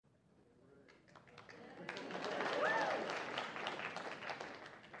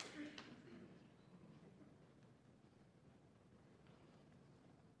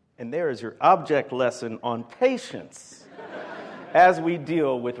And there is your object lesson on patience as we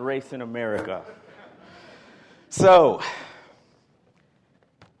deal with race in America. So,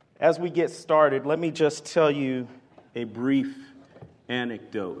 as we get started, let me just tell you a brief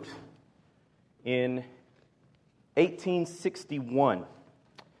anecdote. In 1861,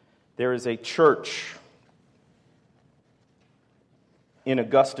 there is a church in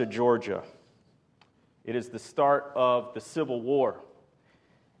Augusta, Georgia. It is the start of the Civil War.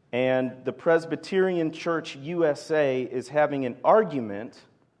 And the Presbyterian Church USA is having an argument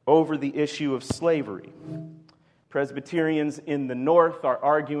over the issue of slavery. Presbyterians in the North are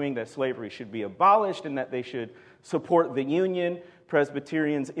arguing that slavery should be abolished and that they should support the Union.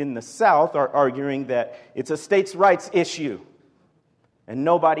 Presbyterians in the South are arguing that it's a states' rights issue. And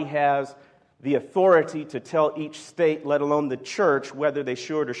nobody has the authority to tell each state, let alone the church, whether they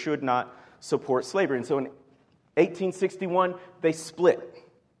should or should not support slavery. And so in 1861, they split.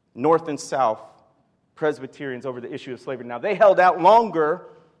 North and South Presbyterians over the issue of slavery. Now, they held out longer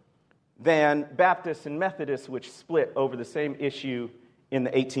than Baptists and Methodists, which split over the same issue in the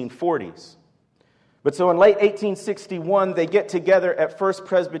 1840s. But so in late 1861, they get together at First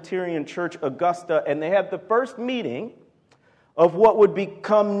Presbyterian Church, Augusta, and they have the first meeting of what would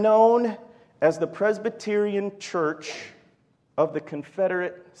become known as the Presbyterian Church of the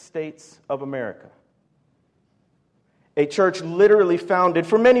Confederate States of America. A church literally founded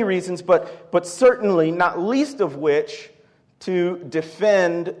for many reasons, but certainly not least of which to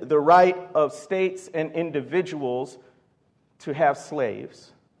defend the right of states and individuals to have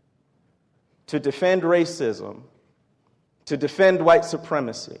slaves, to defend racism, to defend white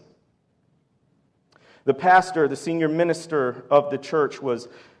supremacy. The pastor, the senior minister of the church, was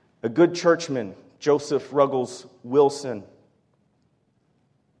a good churchman, Joseph Ruggles Wilson.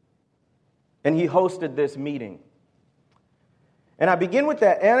 And he hosted this meeting. And I begin with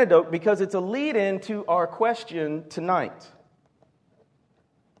that anecdote because it's a lead-in to our question tonight.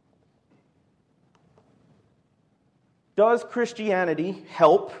 Does Christianity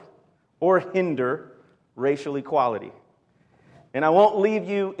help or hinder racial equality? And I won't leave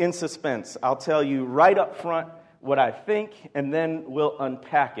you in suspense. I'll tell you right up front what I think, and then we'll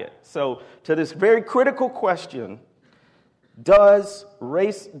unpack it. So, to this very critical question, does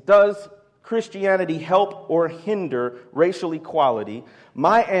Christianity help or hinder racial equality?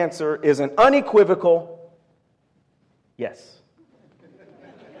 My answer is an unequivocal yes.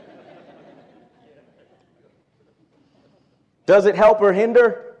 Does it help or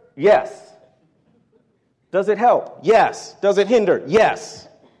hinder? Yes. Does it help? Yes. Does it hinder? Yes.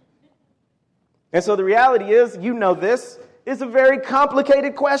 And so the reality is, you know this, is a very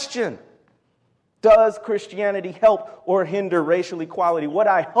complicated question. Does Christianity help or hinder racial equality? What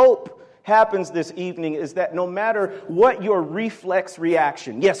I hope happens this evening is that no matter what your reflex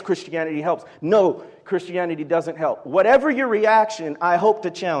reaction, yes, Christianity helps, no, Christianity doesn't help, whatever your reaction, I hope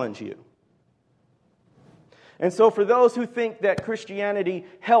to challenge you. And so for those who think that Christianity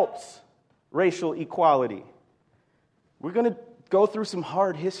helps racial equality, we're going to go through some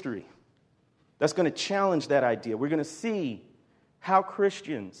hard history that's going to challenge that idea. We're going to see how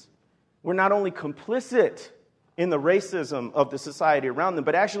Christians were not only complicit in the racism of the society around them,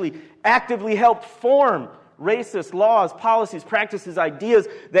 but actually actively helped form racist laws, policies, practices, ideas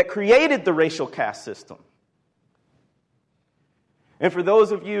that created the racial caste system. And for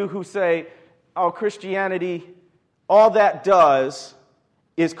those of you who say, oh, Christianity, all that does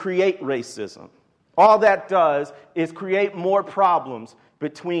is create racism. All that does is create more problems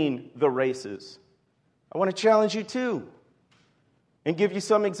between the races. I want to challenge you too and give you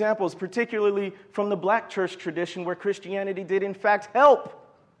some examples, particularly from the black church tradition where Christianity did in fact help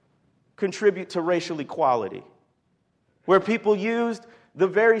contribute to racial equality, where people used the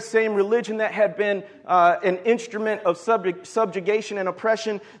very same religion that had been an instrument of subjugation and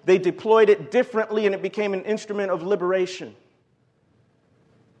oppression. They deployed it differently and it became an instrument of liberation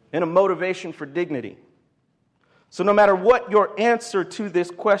and a motivation for dignity. So no matter what your answer to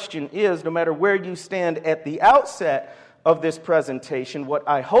this question is, no matter where you stand at the outset of this presentation, what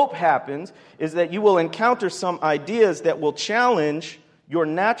I hope happens is that you will encounter some ideas that will challenge your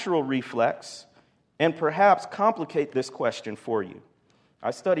natural reflex and perhaps complicate this question for you.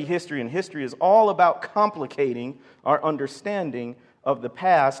 I study history, and history is all about complicating our understanding of the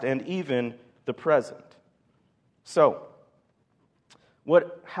past and even the present. So,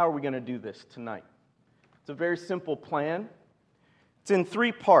 how are we going to do this tonight? It's a very simple plan. It's in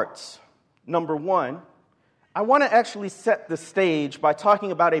 3 parts. Number 1, I want to actually set the stage by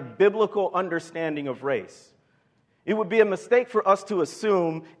talking about a biblical understanding of race. It would be a mistake for us to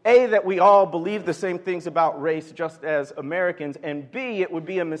assume, A, that we all believe the same things about race just as Americans, and B, it would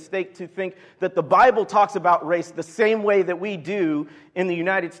be a mistake to think that the Bible talks about race the same way that we do in the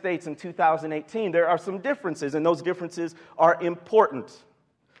United States in 2018. There are some differences, and those differences are important.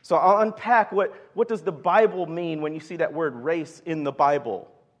 So I'll unpack what does the Bible mean when you see that word race in the Bible?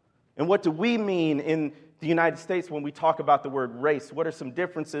 And what do we mean in the United States when we talk about the word race? What are some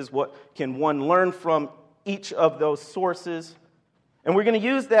differences? What can one learn from each of those sources? And we're going to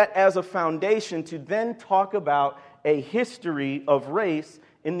use that as a foundation to then talk about a history of race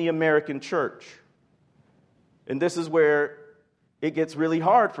in the American church. And this is where it gets really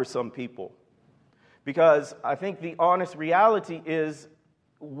hard for some people, because I think the honest reality is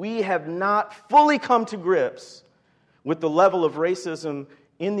we have not fully come to grips with the level of racism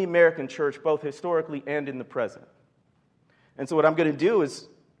in the American church, both historically and in the present. And so what I'm going to do is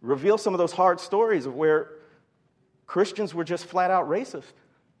reveal some of those hard stories of where Christians were just flat out racist.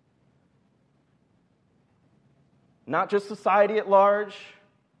 Not just society at large,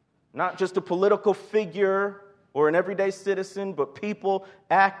 not just a political figure or an everyday citizen, but people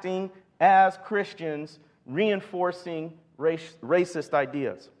acting as Christians, reinforcing racist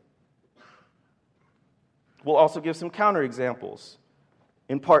ideas. We'll also give some counterexamples.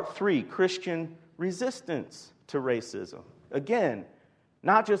 In part 3, Christian resistance to racism. Again,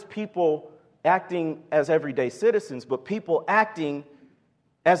 not just people acting as everyday citizens, but people acting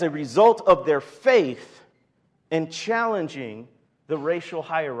as a result of their faith and challenging the racial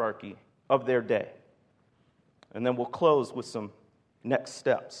hierarchy of their day. And then we'll close with some next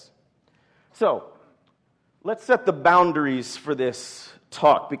steps. So, let's set the boundaries for this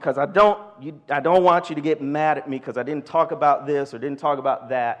talk, because I don't want you to get mad at me because I didn't talk about this or didn't talk about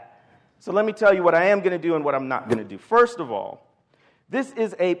that. So let me tell you what I am going to do and what I'm not going to do. First of all, this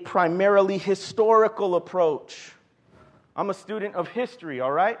is a primarily historical approach. I'm a student of history,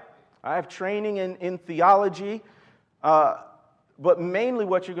 all right? I have training in theology, but mainly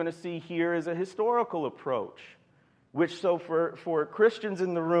what you're going to see here is a historical approach, which, so for Christians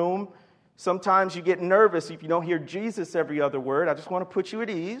in the room, sometimes you get nervous if you don't hear Jesus every other word. I just want to put you at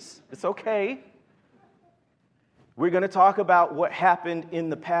ease. It's okay. We're going to talk about what happened in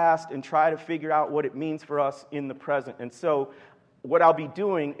the past and try to figure out what it means for us in the present. And so what I'll be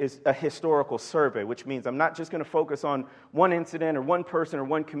doing is a historical survey, which means I'm not just going to focus on one incident or one person or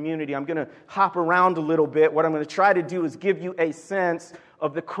one community. I'm going to hop around a little bit. What I'm going to try to do is give you a sense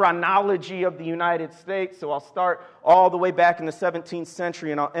of the chronology of the United States. So I'll start all the way back in the 17th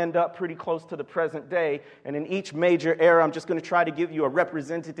century, and I'll end up pretty close to the present day. And in each major era, I'm just going to try to give you a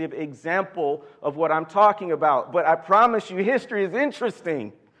representative example of what I'm talking about. But I promise you, history is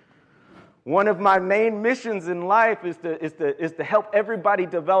interesting. One of my main missions in life is to help everybody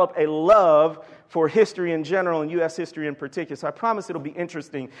develop a love for history in general and U.S. history in particular. So I promise it'll be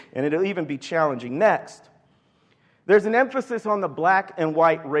interesting and it'll even be challenging. Next, there's an emphasis on the black and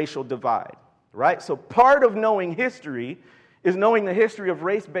white racial divide, right? So part of knowing history is knowing the history of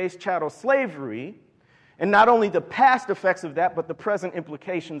race-based chattel slavery, and not only the past effects of that, but the present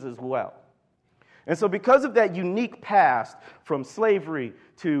implications as well. And so because of that unique past, from slavery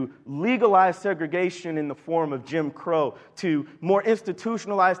to legalized segregation in the form of Jim Crow to more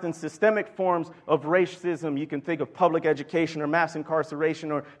institutionalized and systemic forms of racism, you can think of public education or mass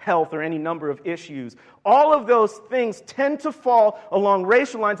incarceration or health or any number of issues. All of those things tend to fall along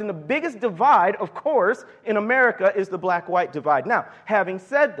racial lines, and the biggest divide, of course, in America is the black-white divide. Now, having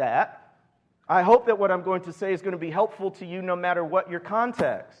said that, I hope that what I'm going to say is going to be helpful to you no matter what your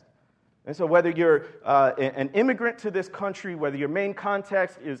context. And so whether you're an immigrant to this country, whether your main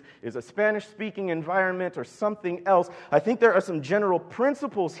context is a Spanish-speaking environment or something else, I think there are some general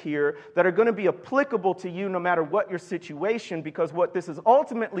principles here that are going to be applicable to you no matter what your situation, because what this is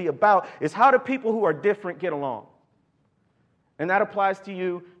ultimately about is how do people who are different get along? And that applies to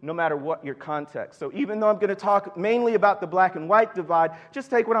you no matter what your context. So even though I'm going to talk mainly about the black and white divide, just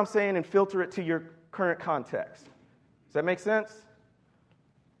take what I'm saying and filter it to your current context. Does that make sense?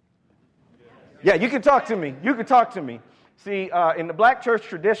 Yeah, you can talk to me. You can talk to me. See, in the black church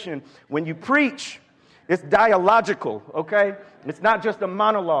tradition, when you preach, it's dialogical, okay? It's not just a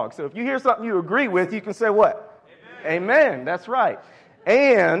monologue. So if you hear something you agree with, you can say what? Amen. Amen. That's right.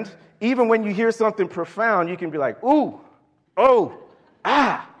 And even when you hear something profound, you can be like, ooh, oh,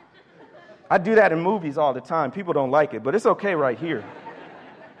 ah. I do that in movies all the time. People don't like it, but it's okay right here.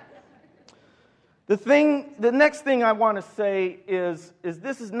 The next thing I want to say is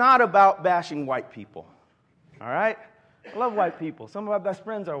this is not about bashing white people, all right? I love white people. Some of my best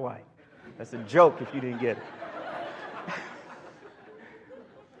friends are white. That's a joke if you didn't get it.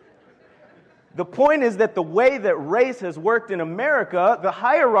 The point is that the way that race has worked in America, the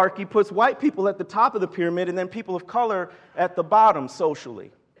hierarchy puts white people at the top of the pyramid and then people of color at the bottom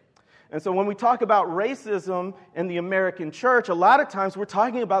socially. And so when we talk about racism in the American church, a lot of times we're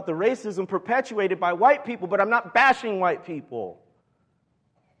talking about the racism perpetuated by white people, but I'm not bashing white people.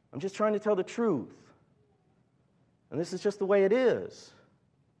 I'm just trying to tell the truth. And this is just the way it is.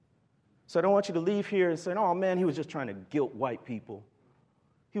 So I don't want you to leave here and say, oh man, he was just trying to guilt white people.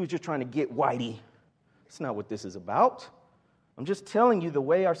 He was just trying to get whitey. That's not what this is about. I'm just telling you the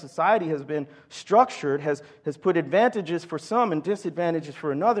way our society has been structured has put advantages for some and disadvantages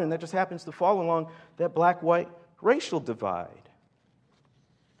for another, and that just happens to fall along that black-white racial divide.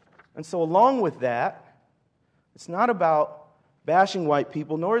 And so along with that, it's not about bashing white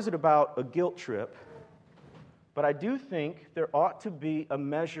people, nor is it about a guilt trip, but I do think there ought to be a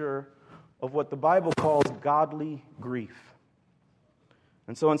measure of what the Bible calls godly grief.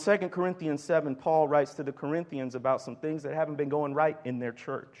 And so in 2 Corinthians 7, Paul writes to the Corinthians about some things that haven't been going right in their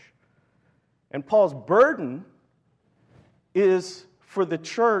church. And Paul's burden is for the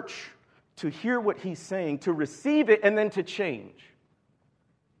church to hear what he's saying, to receive it, and then to change.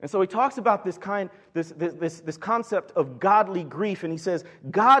 And so he talks about this concept of godly grief, and he says,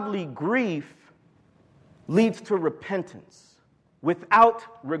 godly grief leads to repentance without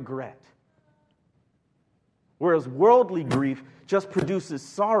regret. Whereas worldly grief just produces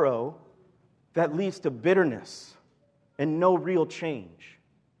sorrow that leads to bitterness and no real change.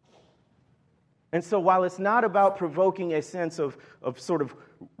 And so while it's not about provoking a sense of sort of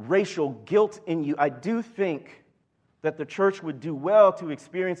racial guilt in you, I do think that the church would do well to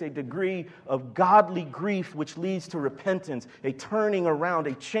experience a degree of godly grief which leads to repentance, a turning around,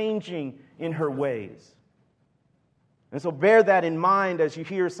 a changing in her ways. And so bear that in mind as you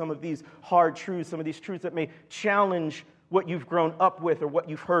hear some of these hard truths, some of these truths that may challenge what you've grown up with or what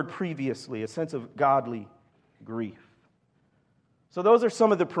you've heard previously, a sense of godly grief. So those are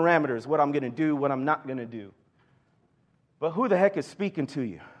some of the parameters, what I'm going to do, what I'm not going to do. But who the heck is speaking to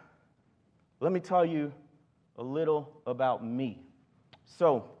you? Let me tell you a little about me.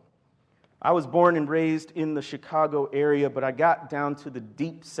 So, I was born and raised in the Chicago area, but I got down to the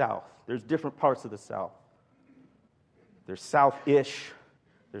deep South. There's different parts of the South. There's South-ish,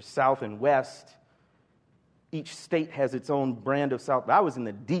 there's South and West. Each state has its own brand of South, but I was in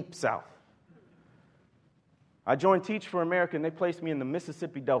the deep South. I joined Teach for America, and they placed me in the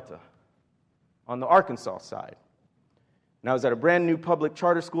Mississippi Delta on the Arkansas side. And I was at a brand new public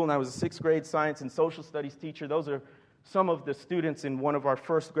charter school, and I was a 6th grade science and social studies teacher. Those are some of the students in one of our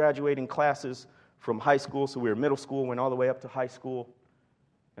first graduating classes from high school. So we were middle school, went all the way up to high school.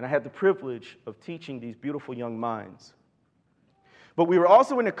 And I had the privilege of teaching these beautiful young minds. But we were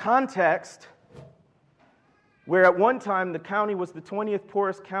also in a context where at one time the county was the 20th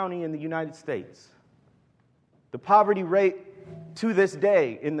poorest county in the United States. The poverty rate to this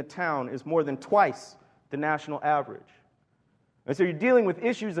day in the town is more than twice the national average. And so you're dealing with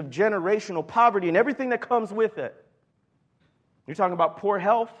issues of generational poverty and everything that comes with it. You're talking about poor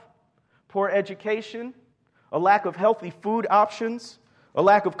health, poor education, a lack of healthy food options, a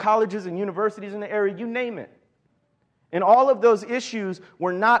lack of colleges and universities in the area, you name it. And all of those issues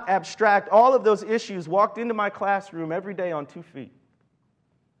were not abstract. All of those issues walked into my classroom every day on 2 feet.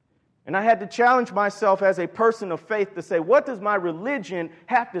 And I had to challenge myself as a person of faith to say, what does my religion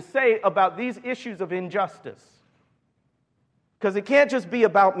have to say about these issues of injustice? Because it can't just be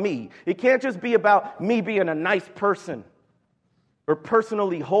about me. It can't just be about me being a nice person or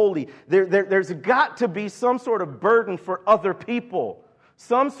personally holy. There's got to be some sort of burden for other people,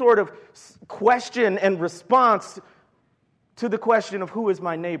 some sort of question and response to the question of who is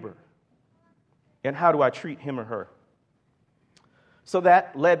my neighbor and how do I treat him or her. So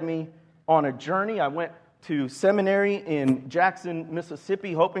that led me on a journey. I went to seminary in Jackson,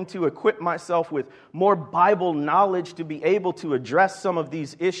 Mississippi, hoping to equip myself with more Bible knowledge to be able to address some of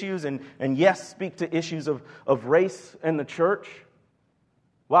these issues and yes, speak to issues of race and the church.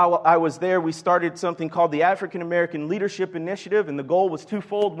 While I was there, we started something called the African American Leadership Initiative, and the goal was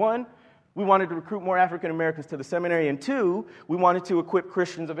twofold. One, we wanted to recruit more African Americans to the seminary, and two, we wanted to equip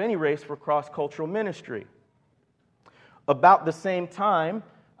Christians of any race for cross-cultural ministry. About the same time,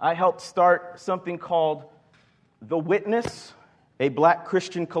 I helped start something called The Witness, a black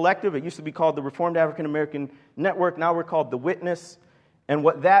Christian collective. It used to be called the Reformed African American Network. Now we're called The Witness. And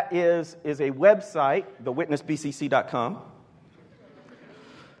what that is a website, thewitnessbcc.com.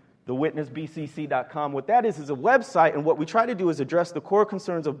 Thewitnessbcc.com. What that is a website, and what we try to do is address the core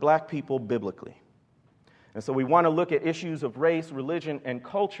concerns of black people biblically. And so we want to look at issues of race, religion, and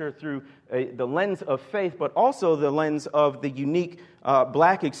culture through the lens of faith, but also the lens of the unique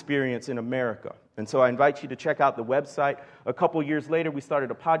black experience in America. And so I invite you to check out the website. A couple years later, we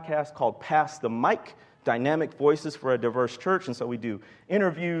started a podcast called Pass the Mic, Dynamic Voices for a Diverse Church. And so we do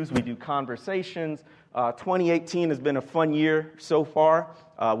interviews, we do conversations. 2018 has been a fun year so far.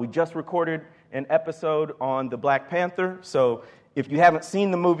 We just recorded an episode on the Black Panther. So if you haven't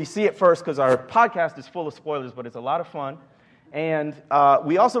seen the movie, see it first, because our podcast is full of spoilers, but it's a lot of fun. And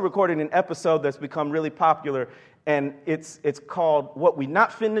we also recorded an episode that's become really popular, and it's called What We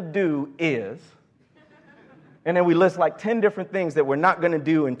Not Finna Do Is. And then we list like 10 different things that we're not going to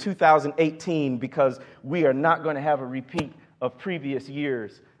do in 2018 because we are not going to have a repeat of previous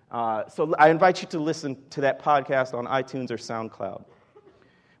years. So I invite you to listen to that podcast on iTunes or SoundCloud.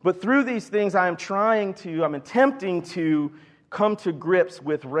 But through these things, I'm attempting to come to grips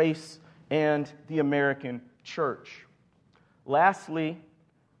with race and the American church. Lastly,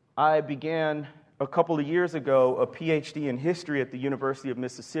 I began a couple of years ago a PhD in history at the University of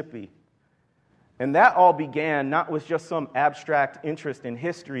Mississippi. And that all began not with just some abstract interest in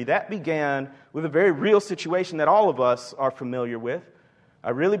history. That began with a very real situation that all of us are familiar with.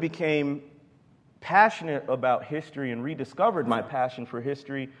 I really became passionate about history and rediscovered my passion for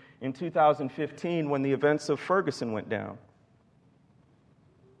history in 2015 when the events of Ferguson went down.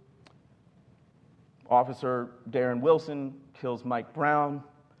 Officer Darren Wilson kills Mike Brown.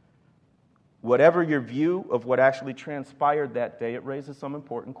 Whatever your view of what actually transpired that day, it raises some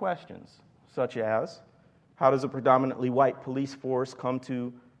important questions, such as, how does a predominantly white police force come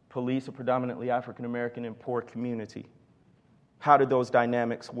to police a predominantly African American and poor community? How do those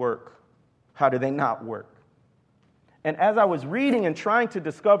dynamics work? How do they not work? And as I was reading and trying to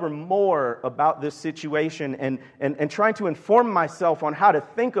discover more about this situation and trying to inform myself on how to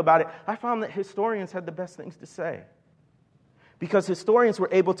think about it, I found that historians had the best things to say. Because historians were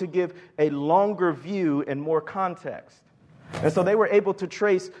able to give a longer view and more context. And so they were able to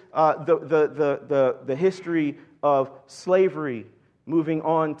trace the history of slavery, moving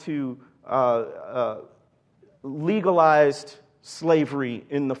on to legalized slavery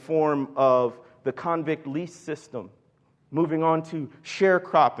in the form of the convict lease system, moving on to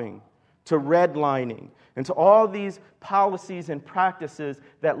sharecropping, to redlining, and to all these policies and practices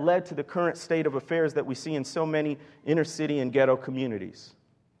that led to the current state of affairs that we see in so many inner city and ghetto communities.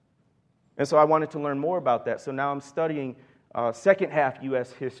 And so I wanted to learn more about that. So now I'm studying second half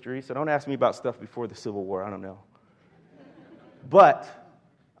U.S. history. So don't ask me about stuff before the Civil War. I don't know. But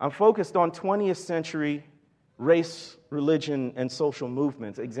I'm focused on 20th century race, religion, and social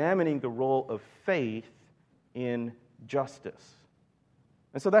movements, examining the role of faith in justice.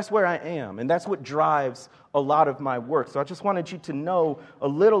 And so that's where I am, and that's what drives a lot of my work. So I just wanted you to know a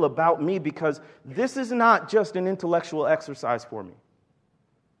little about me, because this is not just an intellectual exercise for me.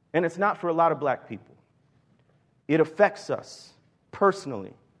 And it's not for a lot of black people. It affects us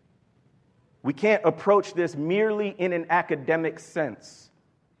personally. We can't approach this merely in an academic sense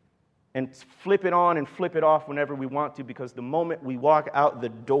and flip it on and flip it off whenever we want to, because the moment we walk out the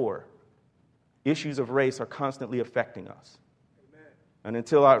door, issues of race are constantly affecting us. And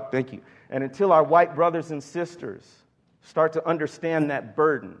until our white brothers and sisters start to understand that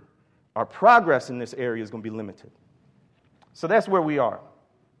burden, our progress in this area is going to be limited. So that's where we are.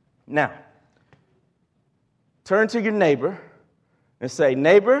 Now, turn to your neighbor and say,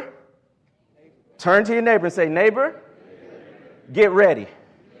 neighbor. Turn to your neighbor and say, neighbor, get ready.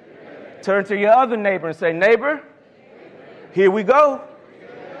 Turn to your other neighbor and say, neighbor, here we go.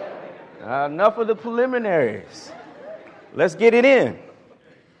 Enough of the preliminaries. Let's get it in.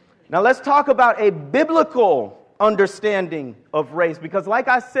 Now let's talk about a biblical understanding of race, because like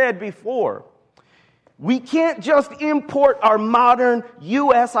I said before, we can't just import our modern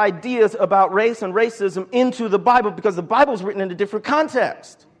U.S. ideas about race and racism into the Bible, because the Bible is written in a different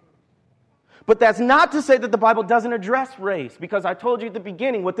context. But that's not to say that the Bible doesn't address race, because I told you at the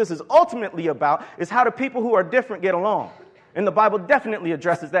beginning what this is ultimately about is how do people who are different get along. And the Bible definitely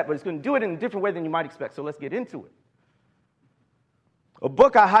addresses that, but it's going to do it in a different way than you might expect. So let's get into it. A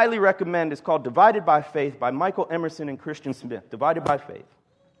book I highly recommend is called Divided by Faith by Michael Emerson and Christian Smith. Divided by Faith.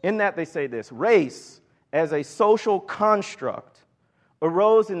 In that they say this: race as a social construct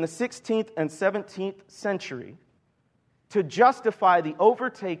arose in the 16th and 17th century to justify the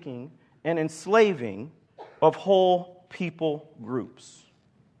overtaking and enslaving of whole people groups.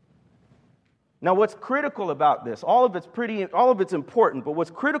 Now, what's critical about this, all of it's important, but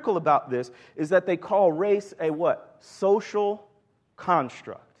what's critical about this is that they call race a what? Social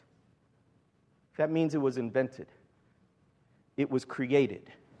construct. That means it was invented. It was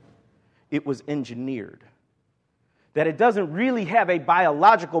created. It was engineered. That it doesn't really have a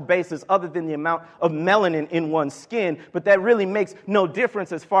biological basis other than the amount of melanin in one's skin, but that really makes no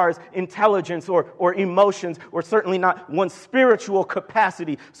difference as far as intelligence or emotions, or certainly not one's spiritual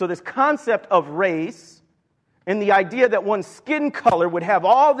capacity. So this concept of race and the idea that one's skin color would have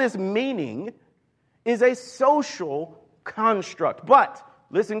all this meaning is a social construct. But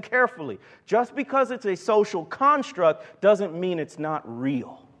listen carefully. Just because it's a social construct doesn't mean it's not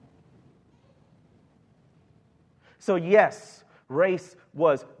real. So yes, race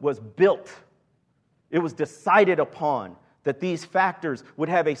was built. It was decided upon that these factors would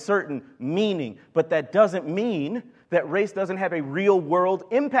have a certain meaning, but that doesn't mean that race doesn't have a real world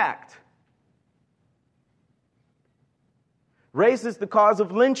impact. Race is the cause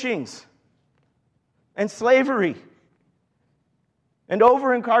of lynchings and slavery and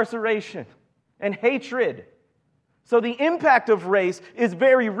over-incarceration and hatred. So the impact of race is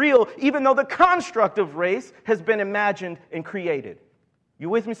very real, even though the construct of race has been imagined and created. You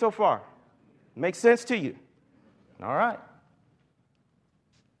with me so far? Makes sense to you? All right.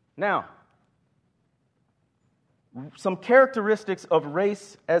 Now, some characteristics of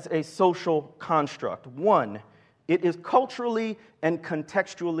race as a social construct. One, it is culturally and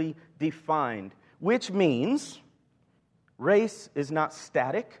contextually defined, which means race is not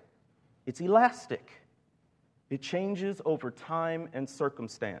static, it's elastic. It changes over time and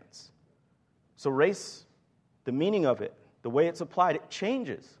circumstance. So race, the meaning of it, the way it's applied, it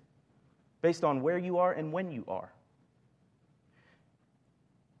changes based on where you are and when you are.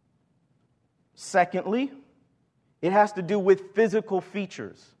 Secondly, it has to do with physical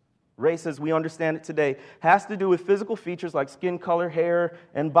features. Race, as we understand it today, has to do with physical features like skin color, hair,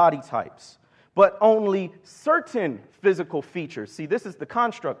 and body types. But only certain physical features. See, this is the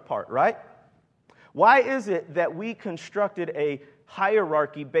construct part, right? Why is it that we constructed a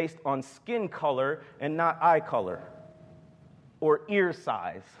hierarchy based on skin color and not eye color, or ear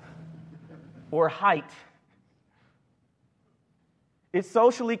size, or height? It's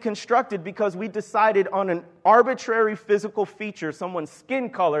socially constructed because we decided on an arbitrary physical feature, someone's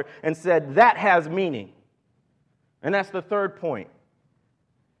skin color, and said that has meaning. And that's the third point.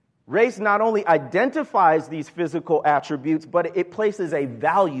 Race not only identifies these physical attributes, but it places a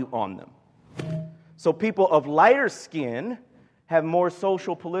value on them. So people of lighter skin have more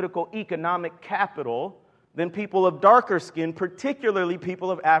social, political, economic capital than people of darker skin, particularly people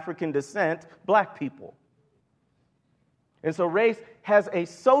of African descent, black people. And so race has a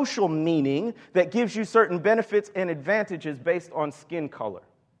social meaning that gives you certain benefits and advantages based on skin color.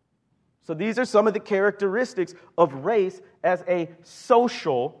 So these are some of the characteristics of race as a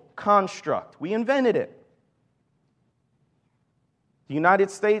social construct. We invented it. The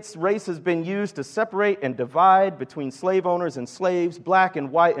United States, race has been used to separate and divide between slave owners and slaves, black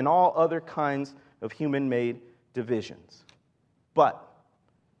and white, and all other kinds of human-made divisions. But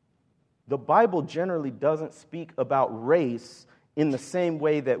the Bible generally doesn't speak about race in the same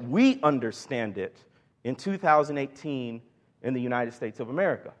way that we understand it in 2018 in the United States of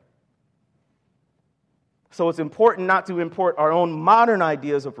America. So it's important not to import our own modern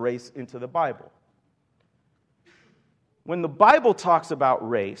ideas of race into the Bible. When the Bible talks about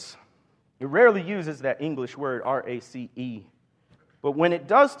race, it rarely uses that English word, R-A-C-E. But when it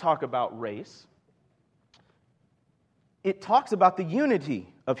does talk about race, it talks about the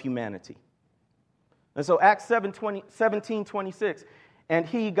unity of humanity. And so Acts 17:26, and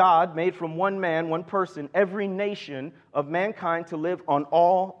he, God, made from one man, one person, every nation of mankind to live on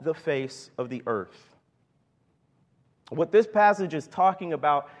all the face of the earth. What this passage is talking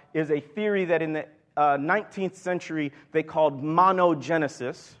about is a theory that in the 19th century they called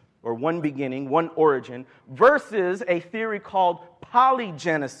monogenesis, or one beginning, one origin, versus a theory called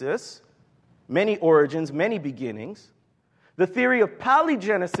polygenesis, many origins, many beginnings. The theory of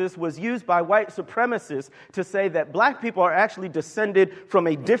polygenesis was used by white supremacists to say that black people are actually descended from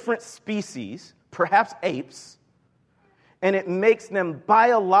a different species, perhaps apes, and it makes them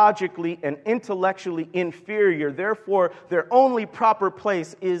biologically and intellectually inferior. Therefore, their only proper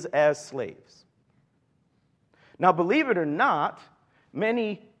place is as slaves. Now, believe it or not,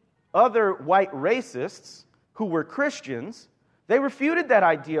 many other white racists who were Christians, they refuted that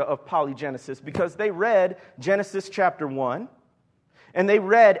idea of polygenesis because they read Genesis chapter 1, and they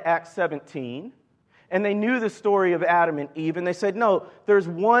read Acts 17, and they knew the story of Adam and Eve, and they said, no, there's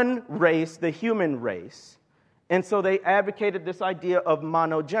one race, the human race. And so they advocated this idea of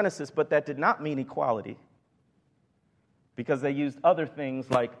monogenesis, but that did not mean equality, because they used other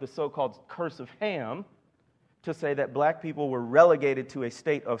things like the so-called curse of Ham to say that black people were relegated to a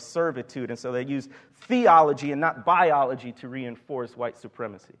state of servitude. And so they used theology and not biology to reinforce white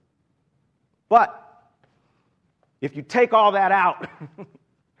supremacy. But If you take all that out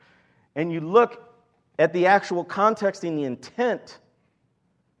and you look at the actual context and the intent,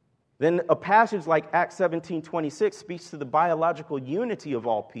 then a passage like Acts 17:26 speaks to the biological unity of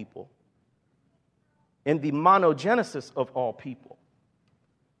all people and the monogenesis of all people.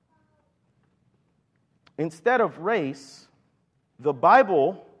 Instead of race, the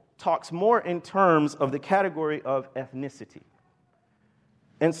Bible talks more in terms of the category of ethnicity.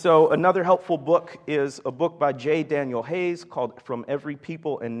 And so another helpful book is a book by J. Daniel Hayes called From Every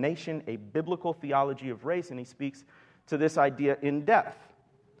People and Nation, A Biblical Theology of Race, and he speaks to this idea in depth.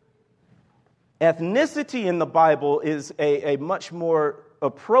 Ethnicity in the Bible is a much more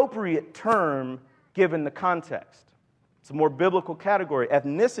appropriate term given the context. It's a more biblical category.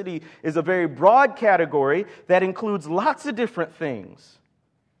 Ethnicity is a very broad category that includes lots of different things,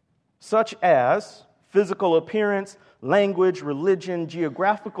 such as physical appearance, language, religion,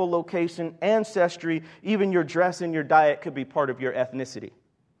 geographical location, ancestry, even your dress and your diet could be part of your ethnicity.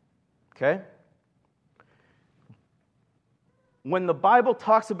 Okay? When the Bible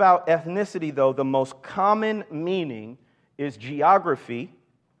talks about ethnicity, though, the most common meaning is geography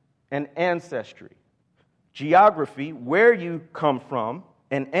and ancestry. Geography, where you come from,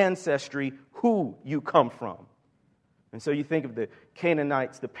 and ancestry, who you come from. And so you think of the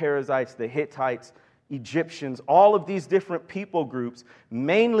Canaanites, the Perizzites, the Hittites, Egyptians, all of these different people groups,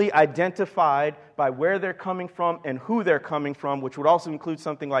 mainly identified by where they're coming from and who they're coming from, which would also include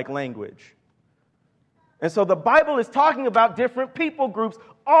something like language. And so the Bible is talking about different people groups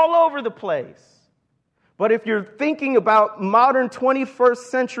all over the place. But if you're thinking about modern 21st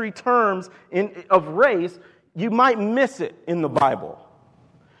century terms of race, you might miss it in the Bible.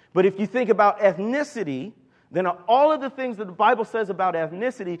 But if you think about ethnicity, then all of the things that the Bible says about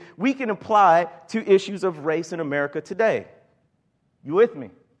ethnicity, we can apply to issues of race in America today. You with me?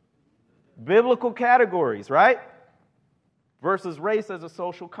 Biblical categories, right? Versus race as a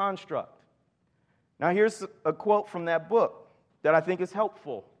social construct. Now here's a quote from that book that I think is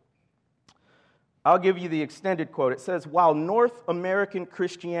helpful. I'll give you the extended quote. It says, while North American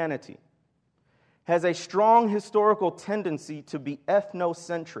Christianity has a strong historical tendency to be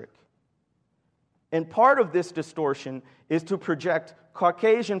ethnocentric, and part of this distortion is to project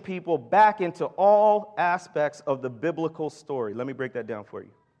Caucasian people back into all aspects of the biblical story. Let me break that down for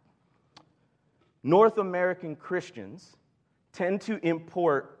you. North American Christians tend to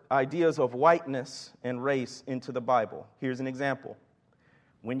import ideas of whiteness and race into the Bible. Here's an example.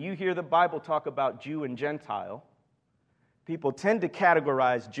 When you hear the Bible talk about Jew and Gentile, people tend to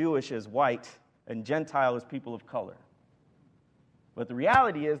categorize Jewish as white and Gentile as people of color. But the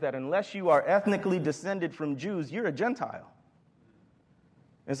reality is that unless you are ethnically descended from Jews, you're a Gentile.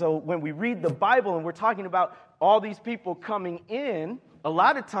 And so when we read the Bible and we're talking about all these people coming in, a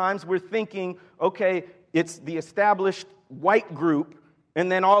lot of times we're thinking, okay, it's the established white group,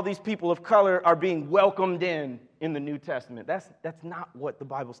 and then all these people of color are being welcomed in the New Testament. That's not what the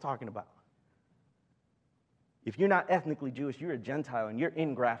Bible's talking about. If you're not ethnically Jewish, you're a Gentile, and you're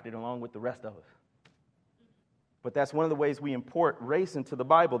ingrafted along with the rest of us. But that's one of the ways we import race into the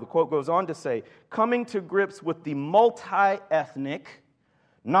Bible. The quote goes on to say, coming to grips with the multi-ethnic,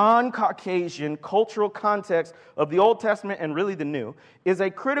 non-Caucasian cultural context of the Old Testament and really the New is a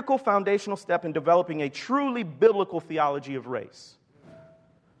critical foundational step in developing a truly biblical theology of race.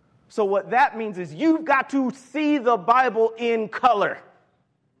 So what that means is you've got to see the Bible in color.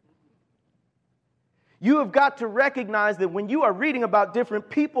 You have got to recognize that when you are reading about different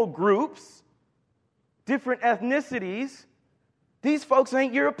people groups, different ethnicities, these folks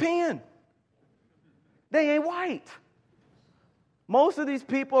ain't European. They ain't white. Most of these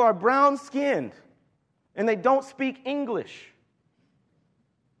people are brown-skinned, and they don't speak English.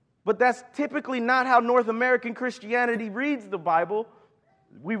 But that's typically not how North American Christianity reads the Bible.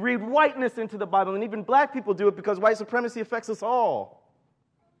 We read whiteness into the Bible, and even black people do it because white supremacy affects us all.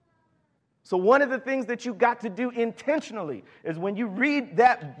 So one of the things that you got to do intentionally is when you read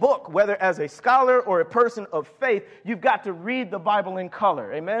that book, whether as a scholar or a person of faith, you've got to read the Bible in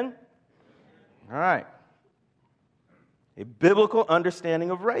color. Amen? All right. A biblical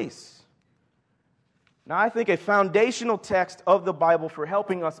understanding of race. Now, I think a foundational text of the Bible for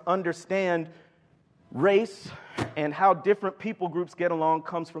helping us understand race and how different people groups get along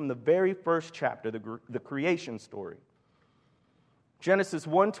comes from the very first chapter, the creation story. Genesis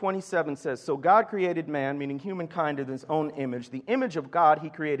 1:27 says, so God created man, meaning humankind, in his own image. The image of God, he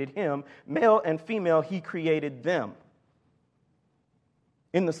created him. Male and female, he created them.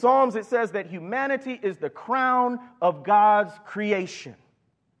 In the Psalms, it says that humanity is the crown of God's creation.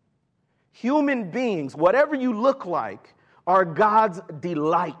 Human beings, whatever you look like, are God's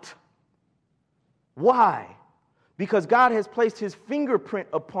delight. Why? Because God has placed his fingerprint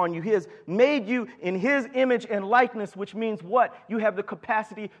upon you. He has made you in his image and likeness, which means what? You have the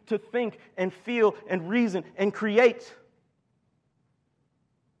capacity to think and feel and reason and create.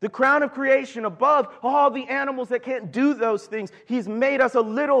 The crown of creation above all the animals that can't do those things. He's made us a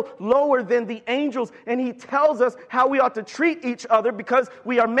little lower than the angels, and he tells us how we ought to treat each other because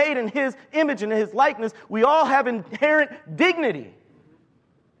we are made in his image and in his likeness. We all have inherent dignity.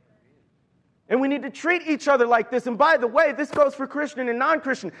 And we need to treat each other like this. And by the way, this goes for Christian and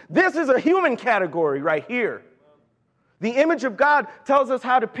non-Christian. This is a human category right here. The image of God tells us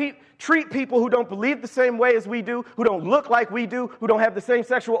how to treat people who don't believe the same way as we do, who don't look like we do, who don't have the same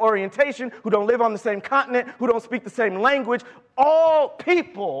sexual orientation, who don't live on the same continent, who don't speak the same language. All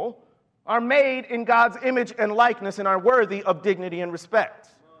people are made in God's image and likeness and are worthy of dignity and respect.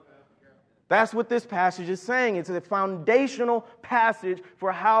 That's what this passage is saying. It's a foundational passage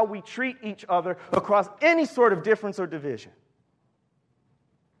for how we treat each other across any sort of difference or division.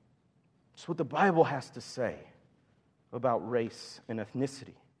 It's what the Bible has to say about race and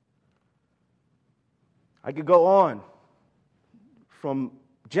ethnicity. I could go on. From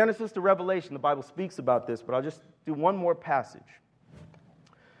Genesis to Revelation, the Bible speaks about this, but I'll just do one more passage.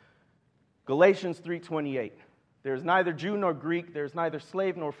 Galatians 3:28. There's neither Jew nor Greek, there's neither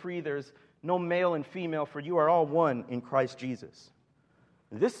slave nor free, there's no male and female, for you are all one in Christ Jesus.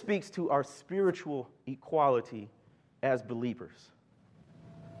 This speaks to our spiritual equality as believers.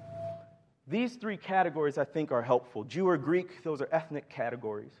 These three categories, I think, are helpful. Jew or Greek, those are ethnic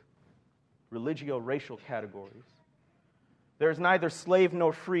categories, religio-racial categories. There's neither slave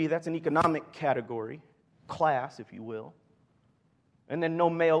nor free, that's an economic category, class, if you will. And then no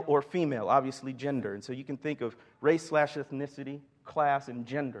male or female, obviously gender. And so you can think of race/ethnicity, class, and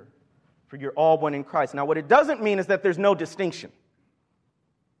gender. For you're all one in Christ. Now, what it doesn't mean is that there's no distinction.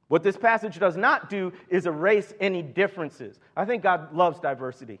 What this passage does not do is erase any differences. I think God loves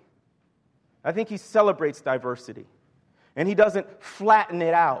diversity. I think he celebrates diversity. And he doesn't flatten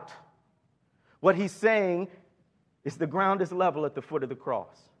it out. What he's saying is the ground is level at the foot of the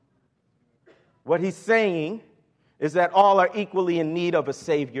cross. What he's saying is that all are equally in need of a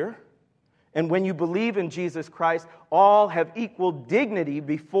Savior. And when you believe in Jesus Christ, all have equal dignity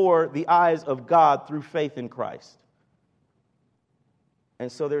before the eyes of God through faith in Christ.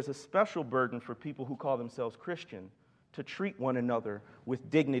 And so there's a special burden for people who call themselves Christian to treat one another with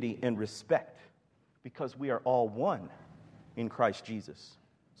dignity and respect because we are all one in Christ Jesus.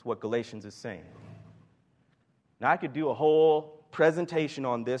 That's what Galatians is saying. Now, I could do a whole presentation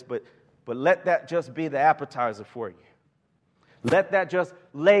on this, but let that just be the appetizer for you. Let that just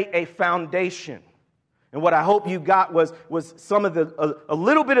lay a foundation. And what I hope you got was some of a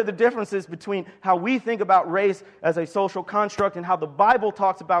little bit of the differences between how we think about race as a social construct and how the Bible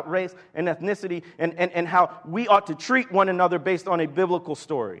talks about race and ethnicity and how we ought to treat one another based on a biblical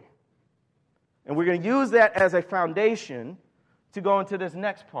story. And we're going to use that as a foundation to go into this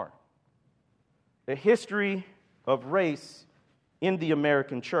next part. The history of race in the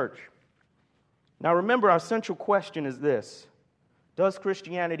American church. Now remember, our central question is this. Does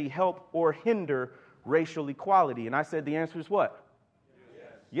Christianity help or hinder racial equality? And I said the answer is what?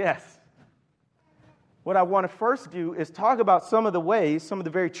 Yes. What I want to first do is talk about some of the ways, some of the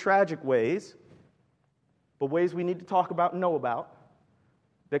very tragic ways, but ways we need to talk about and know about,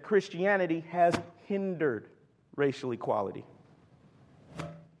 that Christianity has hindered racial equality.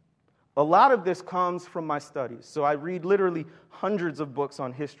 A lot of this comes from my studies. So I read literally hundreds of books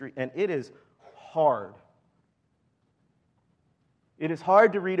on history, and it is hard. It is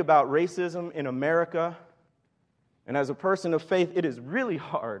hard to read about racism in America, and as a person of faith, it is really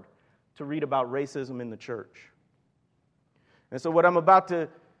hard to read about racism in the church. And so what I'm about to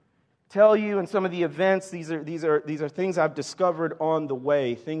tell you and some of the events, these are things I've discovered on the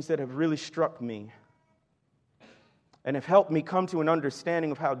way, things that have really struck me and have helped me come to an understanding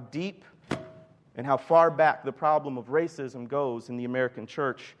of how deep and how far back the problem of racism goes in the American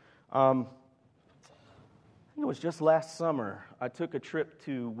church. I think it was just last summer, I took a trip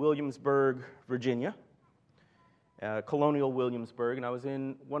to Williamsburg, Virginia, Colonial Williamsburg, and I was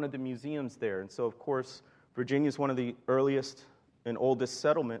in one of the museums there. And so, of course, Virginia is one of the earliest and oldest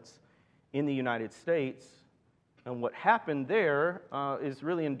settlements in the United States. And what happened there is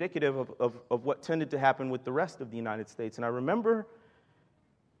really indicative of what tended to happen with the rest of the United States. And I remember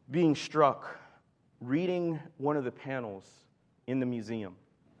being struck reading one of the panels in the museum.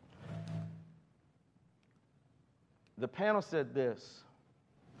 The panel said this: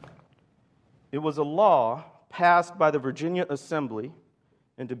 it was a law passed by the Virginia Assembly,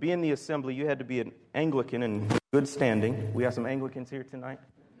 and to be in the Assembly, you had to be an Anglican in good standing. We have some Anglicans here tonight.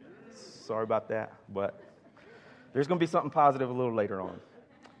 Sorry about that, but There's going to be something positive a little later on.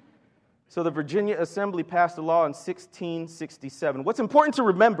 So the Virginia Assembly passed a law in 1667. What's important to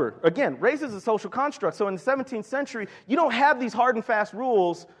remember, again, race is a social construct. So in the 17th century, you don't have these hard and fast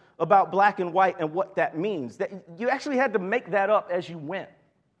rules about black and white and what that means. You actually had to make that up as you went.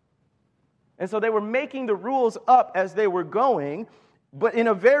 And so they were making the rules up as they were going, but in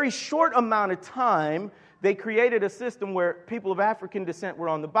a very short amount of time, they created a system where people of African descent were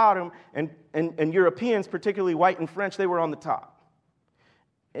on the bottom and Europeans, particularly white and French, they were on the top.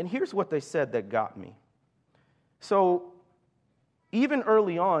 And here's what they said that got me. So even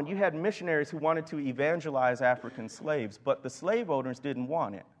early on, you had missionaries who wanted to evangelize African slaves, but the slave owners didn't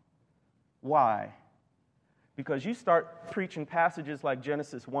want it. Why? Because you start preaching passages like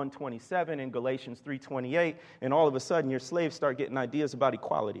Genesis 1:27 and Galatians 3:28, and all of a sudden your slaves start getting ideas about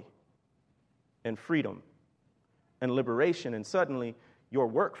equality and freedom and liberation, and suddenly your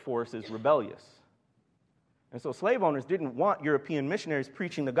workforce is rebellious. And so slave owners didn't want European missionaries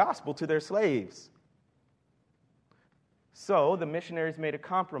preaching the gospel to their slaves. So the missionaries made a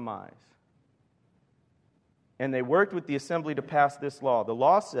compromise. And they worked with the assembly to pass this law. The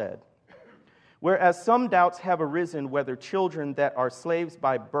law said, whereas some doubts have arisen whether children that are slaves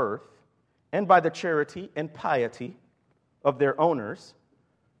by birth and by the charity and piety of their owners,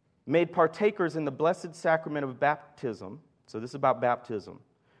 made partakers in the blessed sacrament of baptism, so this is about baptism,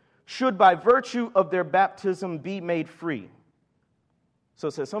 should by virtue of their baptism be made free. So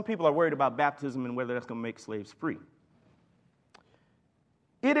it says some people are worried about baptism and whether that's going to make slaves free.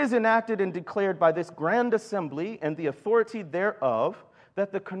 It is enacted and declared by this grand assembly and the authority thereof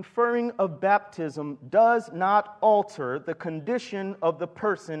that the conferring of baptism does not alter the condition of the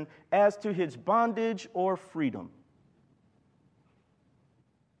person as to his bondage or freedom.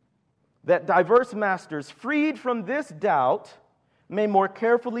 That diverse masters, freed from this doubt, may more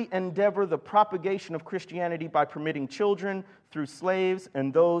carefully endeavor the propagation of Christianity by permitting children through slaves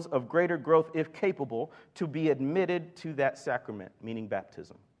and those of greater growth, if capable, to be admitted to that sacrament, meaning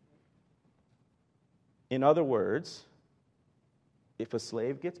baptism. In other words, if a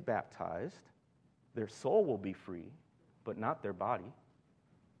slave gets baptized, their soul will be free, but not their body.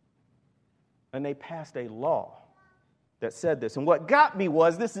 And they passed a law that said this. And what got me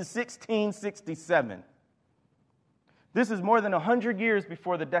was, this is 1667. This is more than 100 years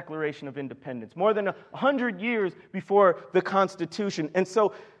before the Declaration of Independence, more than 100 years before the Constitution. And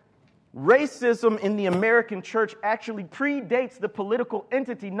so racism in the American church actually predates the political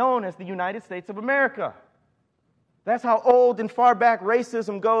entity known as the United States of America. That's how old and far back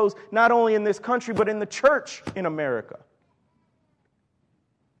racism goes, not only in this country, but in the church in America.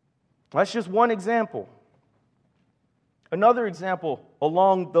 That's just one example. Another example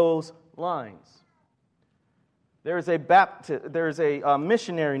along those lines. There's a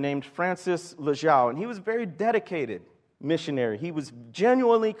missionary named Francis Lejeune, and he was a very dedicated missionary. He was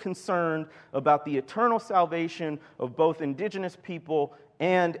genuinely concerned about the eternal salvation of both indigenous people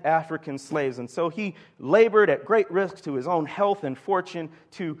and African slaves. And so he labored at great risk to his own health and fortune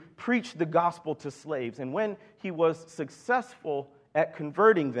to preach the gospel to slaves. And when he was successful at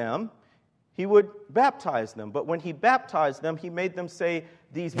converting them, he would baptize them. But when he baptized them, he made them say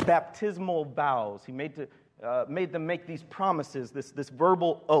these baptismal vows. He made them make these promises, this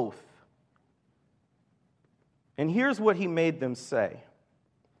verbal oath. And here's what he made them say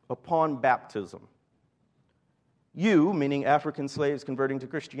upon baptism. You, meaning African slaves converting to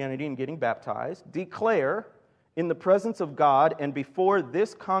Christianity and getting baptized, declare in the presence of God and before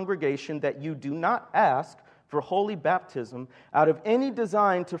this congregation that you do not ask for holy baptism out of any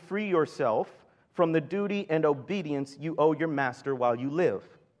design to free yourself from the duty and obedience you owe your master while you live,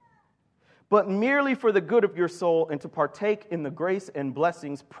 but merely for the good of your soul and to partake in the grace and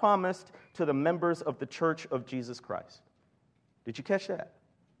blessings promised to the members of the Church of Jesus Christ. Did you catch that?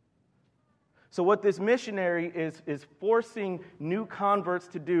 So what this missionary is forcing new converts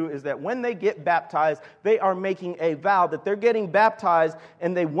to do is that when they get baptized, they are making a vow that they're getting baptized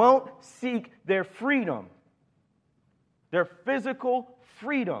and they won't seek their freedom, their physical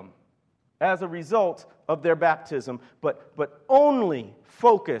freedom as a result of their baptism, but only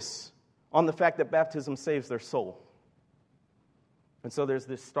focus on the fact that baptism saves their soul. And so there's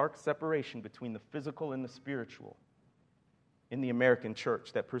this stark separation between the physical and the spiritual in the American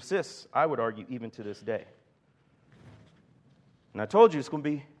church that persists, I would argue, even to this day. And I told you it's going to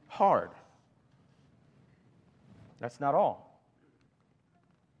be hard. That's not all.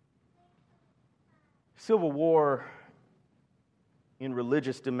 Civil War in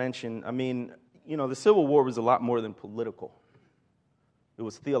religious dimension, the Civil War was a lot more than political. It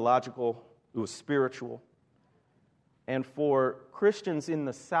was theological, it was spiritual. And for Christians in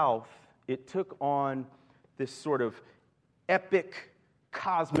the South, it took on this sort of epic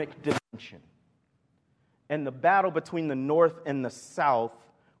cosmic dimension. And the battle between the North and the South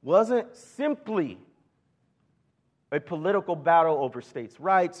wasn't simply a political battle over states'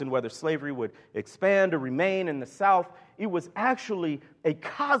 rights and whether slavery would expand or remain in the South. It was actually a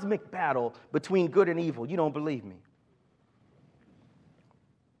cosmic battle between good and evil. You don't believe me?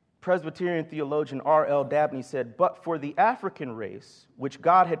 Presbyterian theologian R.L. Dabney said, "But for the African race, which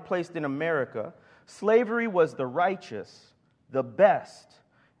God had placed in America, slavery was the righteous, the best,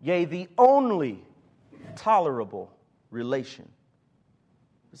 yea, the only tolerable relation."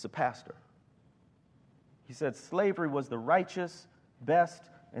 It's a pastor. He said slavery was the righteous, best,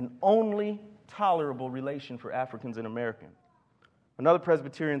 and only tolerable relation for Africans in America. Another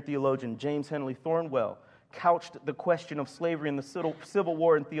Presbyterian theologian, James Henley Thornwell, couched the question of slavery in the Civil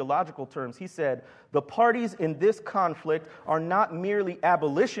War in theological terms. He said, "The parties in this conflict are not merely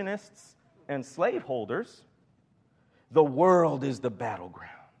abolitionists and slaveholders. The world is the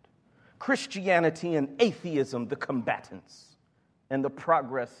battleground. Christianity and atheism the combatants, and the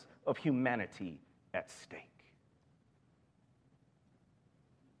progress of humanity at stake."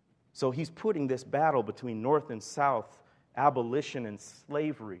 So he's putting this battle between North and South, abolition and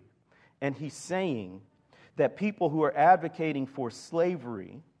slavery, and he's saying that people who are advocating for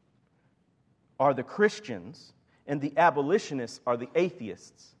slavery are the Christians and the abolitionists are the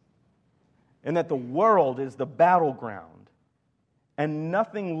atheists, and that the world is the battleground, and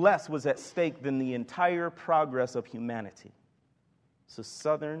nothing less was at stake than the entire progress of humanity. It's a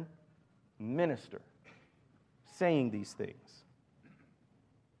Southern minister saying these things.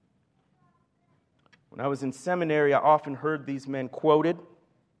 When I was in seminary, I often heard these men quoted,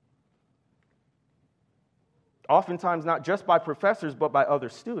 oftentimes not just by professors, but by other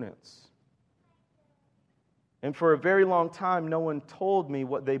students. And for a very long time, no one told me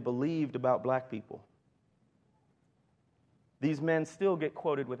what they believed about black people. These men still get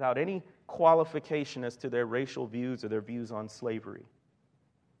quoted without any qualification as to their racial views or their views on slavery.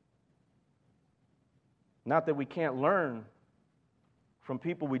 Not that we can't learn from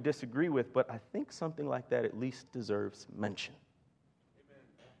people we disagree with, but I think something like that at least deserves mention. Amen.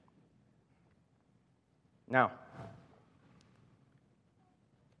 Now,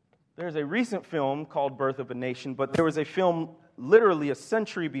 there's a recent film called Birth of a Nation, but there was a film literally a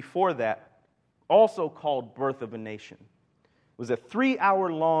century before that, also called Birth of a Nation. It was a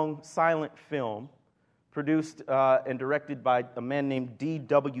 3-hour-long silent film produced and directed by a man named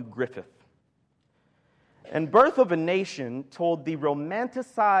D.W. Griffith. And Birth of a Nation told the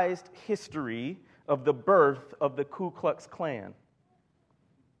romanticized history of the birth of the Ku Klux Klan.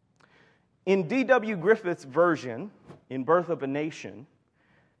 In D.W. Griffith's version, in Birth of a Nation,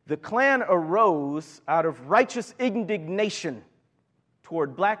 the Klan arose out of righteous indignation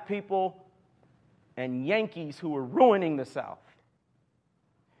toward black people and Yankees who were ruining the South.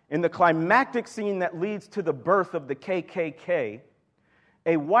 In the climactic scene that leads to the birth of the KKK,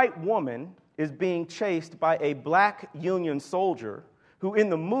 a white woman is being chased by a black Union soldier who in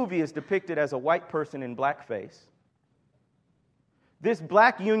the movie is depicted as a white person in blackface. This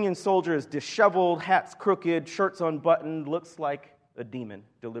black Union soldier is disheveled, hat's crooked, shirt's unbuttoned, looks like a demon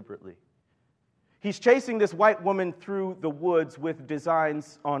deliberately. He's chasing this white woman through the woods with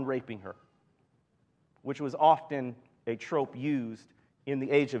designs on raping her, which was often a trope used in the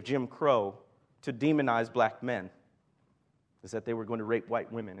age of Jim Crow to demonize black men, is that they were going to rape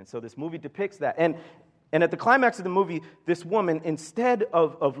white women. And so this movie depicts that. And at the climax of the movie, this woman, instead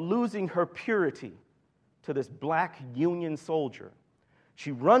of losing her purity to this black Union soldier,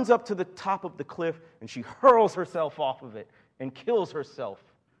 she runs up to the top of the cliff and she hurls herself off of it and kills herself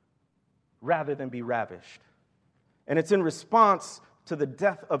rather than be ravished. And it's in response to the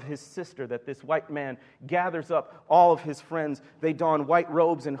death of his sister that this white man gathers up all of his friends. They don white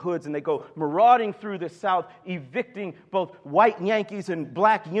robes and hoods and they go marauding through the South, evicting both white Yankees and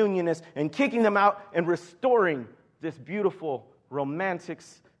black Unionists and kicking them out and restoring this beautiful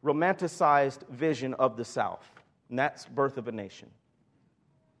romanticized vision of the South. And that's Birth of a Nation.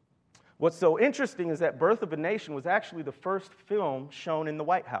 What's so interesting is that Birth of a Nation was actually the first film shown in the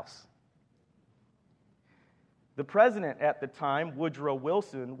White House. The president at the time, Woodrow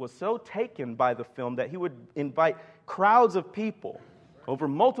Wilson, was so taken by the film that he would invite crowds of people over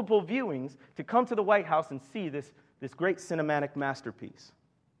multiple viewings to come to the White House and see this great cinematic masterpiece.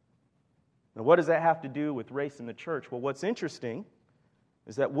 Now, what does that have to do with race in the church? Well, what's interesting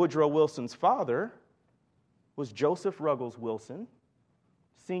is that Woodrow Wilson's father was Joseph Ruggles Wilson,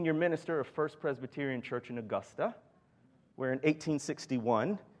 senior minister of First Presbyterian Church in Augusta, where in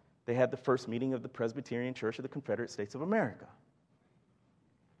 1861, they had the first meeting of the Presbyterian Church of the Confederate States of America.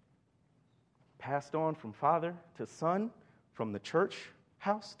 passed on from father to son, from the church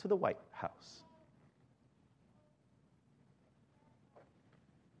house to the White House.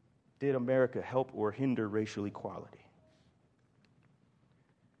 Did America help or hinder racial equality?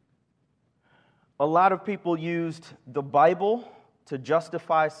 A lot of people used the Bible to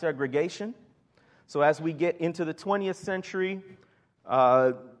justify segregation. So as we get into the 20th century,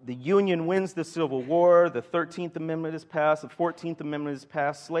 the Union wins the Civil War, the 13th Amendment is passed, the 14th Amendment is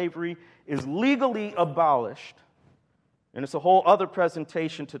passed, slavery is legally abolished. And it's a whole other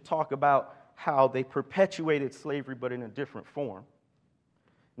presentation to talk about how they perpetuated slavery, but in a different form.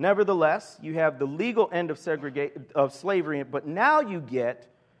 Nevertheless, you have the legal end of slavery, but now you get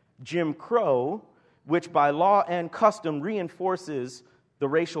Jim Crow, which by law and custom reinforces the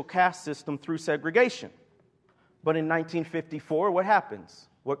racial caste system through segregation. But in 1954, what happens?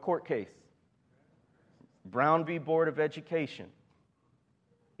 What court case? Brown v. Board of Education.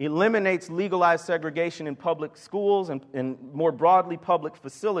 Eliminates legalized segregation in public schools and more broadly public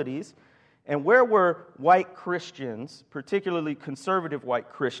facilities. And where were white Christians, particularly conservative white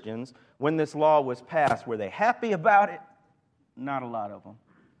Christians, when this law was passed? Were they happy about it? Not a lot of them.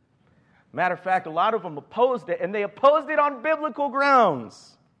 Matter of fact, a lot of them opposed it, and they opposed it on biblical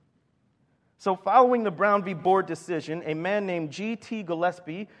grounds. So following the Brown v. Board decision, a man named G.T.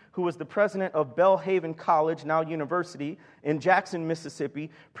 Gillespie, who was the president of Belhaven College, now University, in Jackson,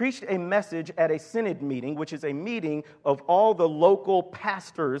 Mississippi, preached a message at a synod meeting, which is a meeting of all the local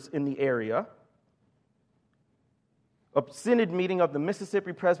pastors in the area. A synod meeting of the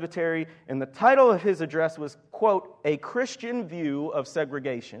Mississippi Presbytery, and the title of his address was, quote, "A Christian View of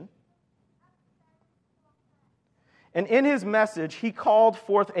Segregation." And in his message, he called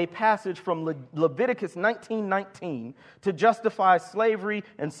forth a passage from Leviticus 19:19 to justify slavery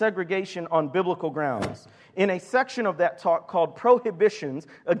and segregation on biblical grounds. In a section of that talk called Prohibitions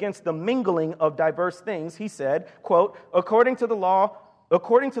Against the Mingling of Diverse Things, he said, quote, according to the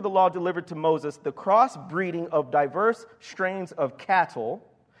law delivered to Moses, the crossbreeding of diverse strains of cattle,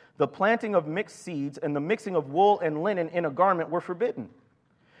 the planting of mixed seeds, and the mixing of wool and linen in a garment were forbidden.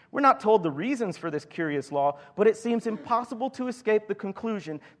 We're not told the reasons for this curious law, but it seems impossible to escape the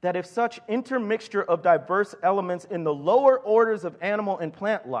conclusion that if such intermixture of diverse elements in the lower orders of animal and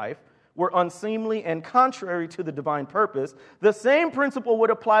plant life were unseemly and contrary to the divine purpose, the same principle would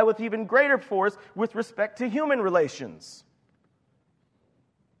apply with even greater force with respect to human relations.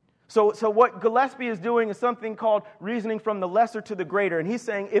 So what Gillespie is doing is something called reasoning from the lesser to the greater. And he's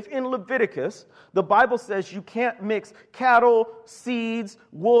saying if in Leviticus, the Bible says you can't mix cattle, seeds,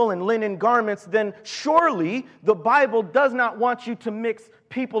 wool, and linen garments, then surely the Bible does not want you to mix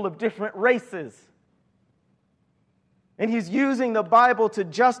people of different races. And he's using the Bible to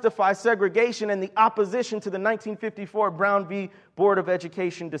justify segregation and the opposition to the 1954 Brown v. Board of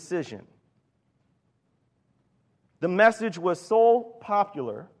Education decision. The message was so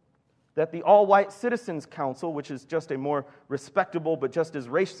popular that the All-White Citizens Council, which is just a more respectable but just as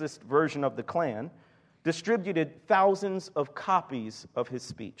racist version of the Klan, distributed thousands of copies of his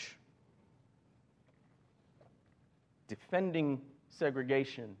speech, defending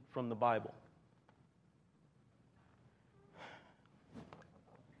segregation from the Bible.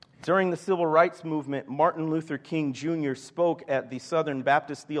 During the Civil Rights Movement, Martin Luther King Jr. spoke at the Southern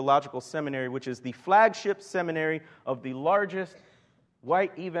Baptist Theological Seminary, which is the flagship seminary of the largest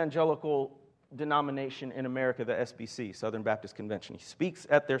white evangelical denomination in America, the SBC, Southern Baptist Convention. He speaks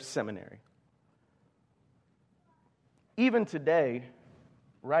at their seminary. Even today,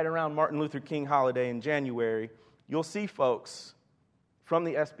 right around Martin Luther King holiday in January, you'll see folks from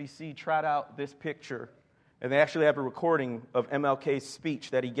the SBC trot out this picture, and they actually have a recording of MLK's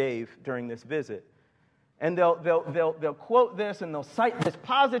speech that he gave during this visit. And they'll quote this and they'll cite this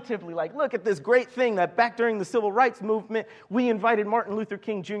positively, like, look at this great thing that back during the Civil Rights Movement, we invited Martin Luther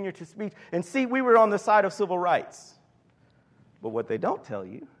King Jr. to speak, and see, we were on the side of civil rights. But what they don't tell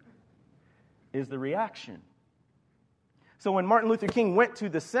you is the reaction. So when Martin Luther King went to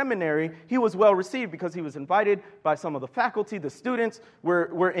the seminary, he was well received because he was invited by some of the faculty. The students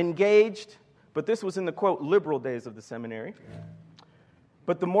were engaged, but this was in the, quote, liberal days of the seminary.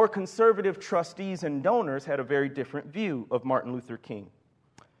 But the more conservative trustees and donors had a very different view of Martin Luther King.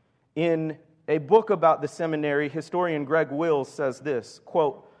 In a book about the seminary, historian Greg Wills says this,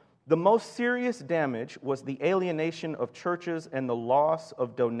 quote, the most serious damage was the alienation of churches and the loss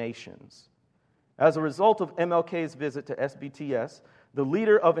of donations. As a result of MLK's visit to SBTS, the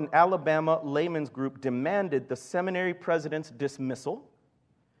leader of an Alabama layman's group demanded the seminary president's dismissal.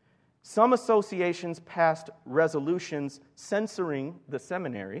 Some associations passed resolutions censoring the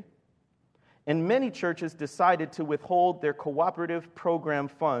seminary, And many churches decided to withhold their cooperative program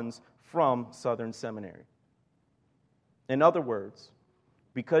funds from Southern Seminary. In other words,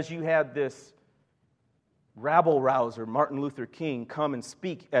 because you had this rabble-rouser, Martin Luther King, come and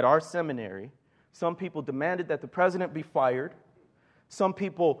speak at our seminary, some people demanded that the president be fired, some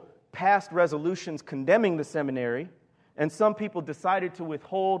people passed resolutions condemning the seminary, and some people decided to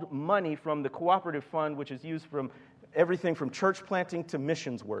withhold money from the cooperative fund, which is used from everything from church planting to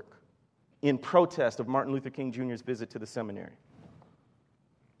missions work, in protest of Martin Luther King Jr.'s visit to the seminary.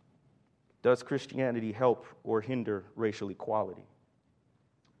 Does Christianity help or hinder racial equality?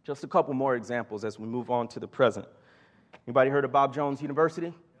 Just a couple more examples as we move on to the present. Anybody heard of Bob Jones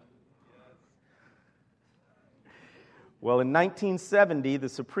University? Well, in 1970, the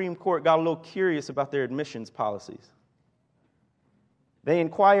Supreme Court got a little curious about their admissions policies. They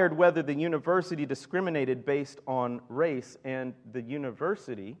inquired whether the university discriminated based on race, and the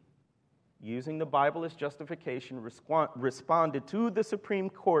university, using the Bible as justification, responded to the Supreme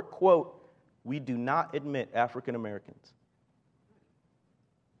Court, quote, "We do not admit African Americans."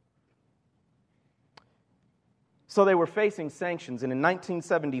 So they were facing sanctions, and in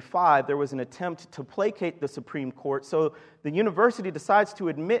 1975, there was an attempt to placate the Supreme Court, so the university decides to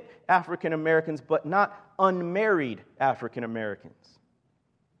admit African Americans, but not unmarried African Americans.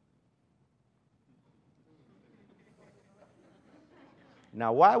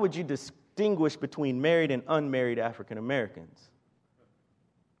 Now, why would you distinguish between married and unmarried African Americans?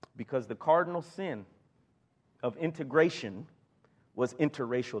 Because the cardinal sin of integration was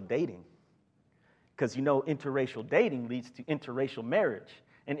interracial dating. Because you know interracial dating leads to interracial marriage,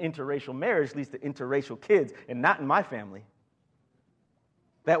 and interracial marriage leads to interracial kids, and not in my family.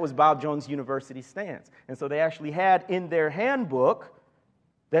 That was Bob Jones University's stance. And so they actually had in their handbook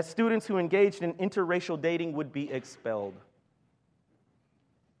that students who engaged in interracial dating would be expelled.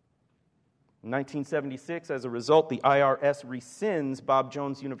 In 1976, as a result, the IRS rescinds Bob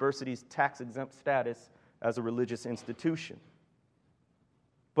Jones University's tax-exempt status as a religious institution.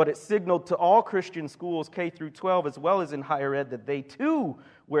 But it signaled to all Christian schools, K through 12, as well as in higher ed, that they too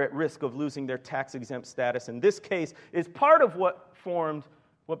were at risk of losing their tax-exempt status. And this case is part of what formed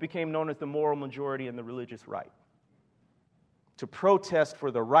what became known as the moral majority and the religious right, to protest for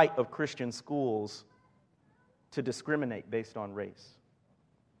the right of Christian schools to discriminate based on race.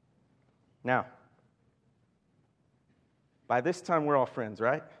 Now, by this time, we're all friends,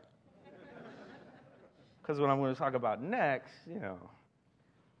 right? Because what I'm going to talk about next,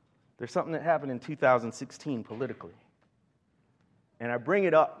 there's something that happened in 2016 politically. And I bring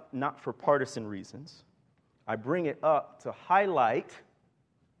it up not for partisan reasons. I bring it up to highlight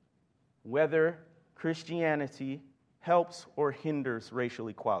whether Christianity helps or hinders racial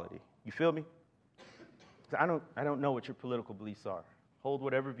equality. You feel me? I don't know what your political beliefs are. Hold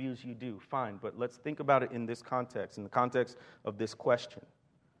whatever views you do, fine, but let's think about it in this context, in the context of this question.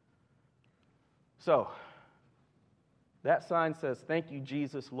 So, that sign says, "Thank you,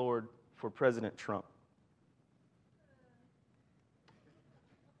 Jesus, Lord, for President Trump."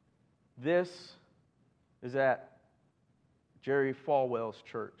 This is at Jerry Falwell's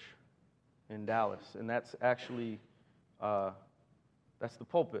church in Dallas, and that's actually, that's the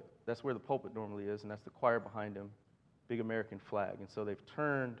pulpit. That's where the pulpit normally is, and that's the choir behind him. Big American flag. And so they've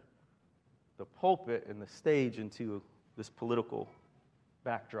turned the pulpit and the stage into this political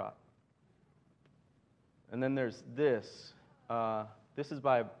backdrop. And then there's this. This is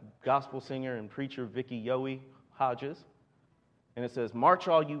by gospel singer and preacher Vicky Yowie Hodges. And it says, "March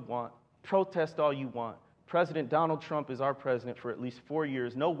all you want, protest all you want. President Donald Trump is our president for at least 4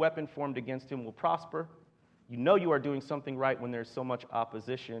 years. No weapon formed against him will prosper. You know you are doing something right when there's so much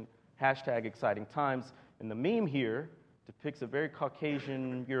opposition. Hashtag exciting times." And the meme here depicts a very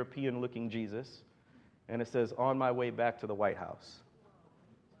Caucasian, European-looking Jesus. And it says, "On my way back to the White House."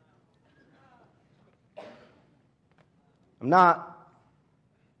 I'm not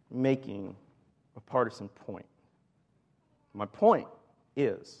making a partisan point. My point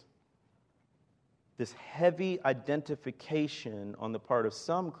is this heavy identification on the part of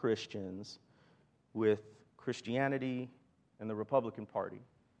some Christians with Christianity and the Republican Party.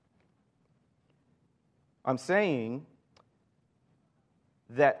 I'm saying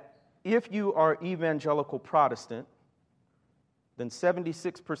that if you are evangelical Protestant, then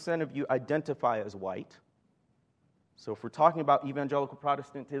 76% of you identify as white. So if we're talking about evangelical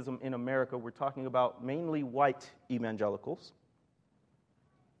Protestantism in America, we're talking about mainly white evangelicals.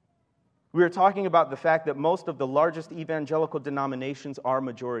 We are talking about the fact that most of the largest evangelical denominations are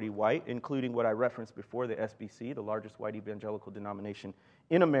majority white, including what I referenced before, the SBC, the largest white evangelical denomination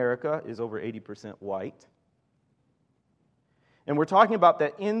in America, is over 80% white. And we're talking about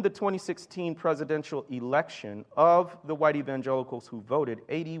that in the 2016 presidential election, of the white evangelicals who voted,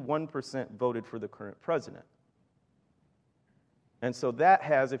 81% voted for the current president. And so that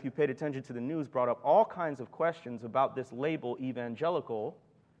has, if you paid attention to the news, brought up all kinds of questions about this label evangelical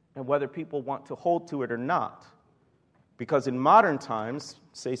and whether people want to hold to it or not. Because in modern times,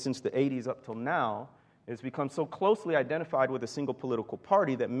 say since the 80s up till now, it's become so closely identified with a single political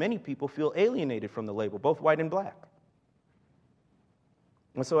party that many people feel alienated from the label, both white and black.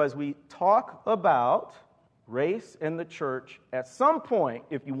 And so as we talk about race and the church, at some point,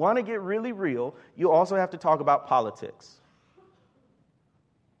 if you want to get really real, you also have to talk about politics.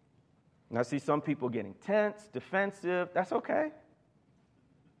 And I see some people getting tense, defensive. That's okay.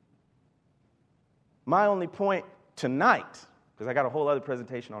 My only point tonight, because I got a whole other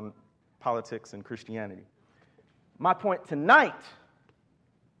presentation on politics and Christianity. My point tonight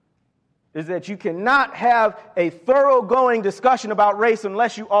is that you cannot have a thoroughgoing discussion about race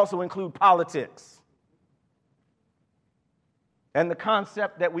unless you also include politics. And the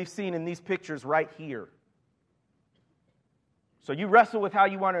concept that we've seen in these pictures right here. So you wrestle with how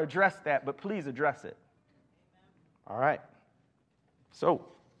you want to address that, but please address it. All right. So,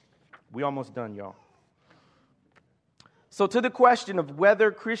 we almost done, y'all. So to the question of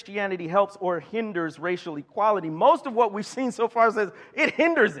whether Christianity helps or hinders racial equality, most of what we've seen so far says it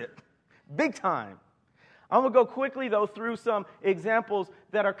hinders it, big time. I'm going to go quickly, though, through some examples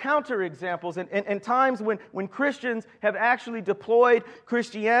that are counterexamples and times when Christians have actually deployed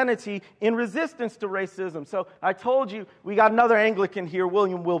Christianity in resistance to racism. So I told you we got another Anglican here,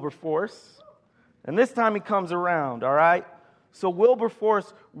 William Wilberforce. And this time he comes around, all right? So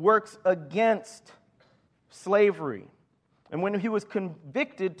Wilberforce works against slavery. And when he was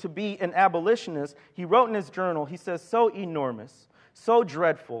convicted to be an abolitionist, he wrote in his journal, he says, "So enormous, so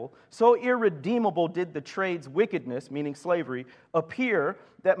dreadful, so irredeemable did the trade's wickedness," meaning slavery, "appear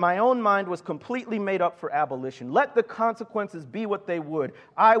that my own mind was completely made up for abolition. Let the consequences be what they would.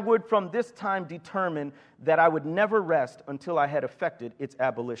 I would from this time determine that I would never rest until I had effected its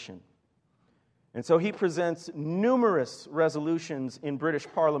abolition." And so he presents numerous resolutions in British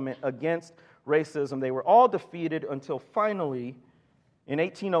Parliament against racism. They were all defeated until finally, in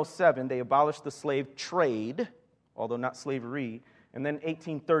 1807, they abolished the slave trade, although not slavery. And then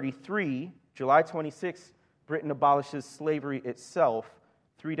 1833, July 26, Britain abolishes slavery itself.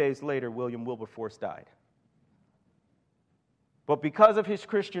 3 days later, William Wilberforce died. But because of his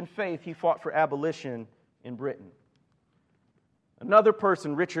Christian faith, he fought for abolition in Britain. Another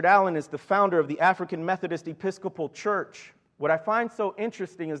person, Richard Allen, is the founder of the African Methodist Episcopal Church. What I find so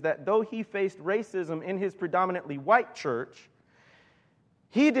interesting is that though he faced racism in his predominantly white church,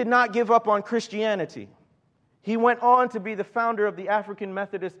 he did not give up on Christianity. He went on to be the founder of the African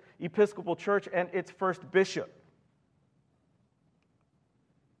Methodist Episcopal Church and its first bishop.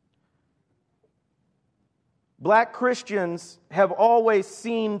 Black Christians have always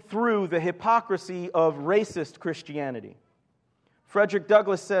seen through the hypocrisy of racist Christianity. Frederick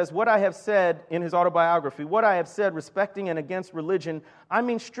Douglass says, "What I have said," in his autobiography, "what I have said respecting and against religion, I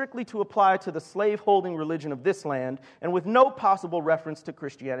mean strictly to apply to the slave-holding religion of this land, and with no possible reference to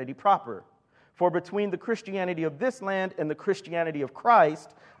Christianity proper. For between the Christianity of this land and the Christianity of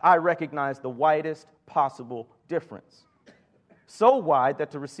Christ, I recognize the widest possible difference. So wide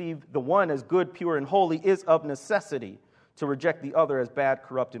that to receive the one as good, pure, and holy is of necessity. To reject the other as bad,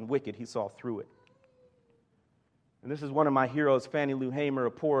 corrupt, and wicked, he saw through it." And this is one of my heroes, Fannie Lou Hamer,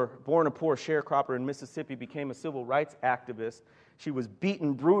 born a poor sharecropper in Mississippi, became a civil rights activist. She was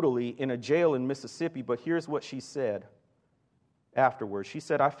beaten brutally in a jail in Mississippi, but here's what she said afterwards. She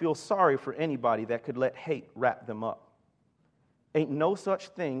said, "I feel sorry for anybody that could let hate wrap them up. Ain't no such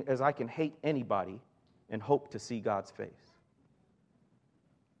thing as I can hate anybody and hope to see God's face."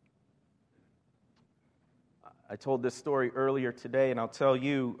 I told this story earlier today, and I'll tell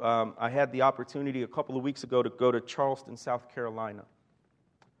you, I had the opportunity a couple of weeks ago to go to Charleston, South Carolina.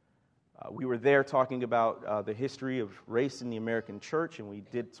 We were there talking about the history of race in the American church, and we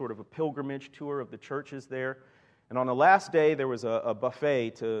did sort of a pilgrimage tour of the churches there. And on the last day, there was a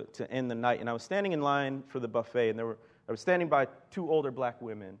buffet to end the night, and I was standing in line for the buffet, and I was standing by two older black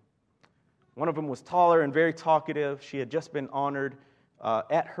women. One of them was taller and very talkative. She had just been honored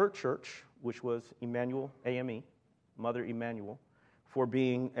at her church, which was Emmanuel, AME, Mother Emmanuel, for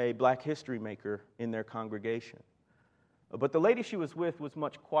being a black history maker in their congregation. But the lady she was with was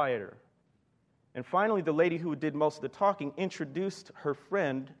much quieter. And finally, the lady who did most of the talking introduced her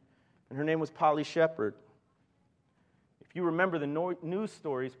friend, and her name was Polly Shepherd. If you remember the news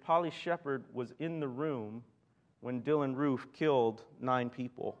stories, Polly Shepherd was in the room when Dylan Roof killed 9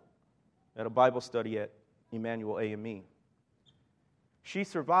 people at a Bible study at Emmanuel AME. She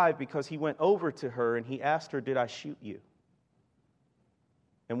survived because he went over to her and he asked her, "Did I shoot you?"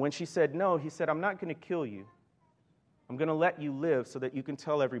 And when she said no, he said, "I'm not going to kill you. I'm going to let you live so that you can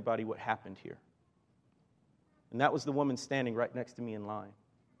tell everybody what happened here." And that was the woman standing right next to me in line.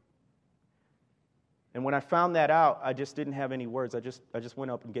 And when I found that out, I just didn't have any words. I just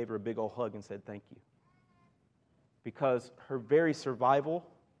went up and gave her a big old hug and said, "Thank you." Because her very survival,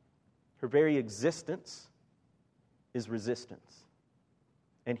 her very existence is resistance.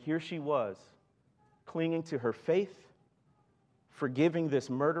 And here she was, clinging to her faith, forgiving this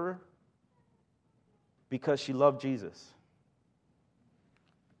murderer because she loved Jesus.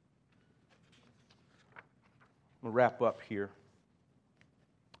 I'm going to wrap up here.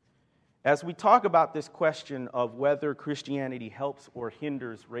 As we talk about this question of whether Christianity helps or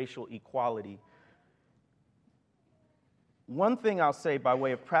hinders racial equality, one thing I'll say by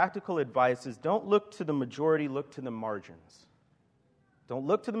way of practical advice is don't look to the majority, look to the margins. Don't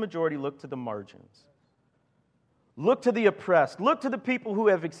look to the majority, look to the margins. Look to the oppressed. Look to the people who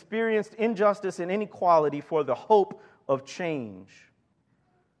have experienced injustice and inequality for the hope of change.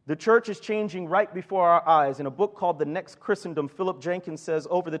 The church is changing right before our eyes. In a book called The Next Christendom, Philip Jenkins says,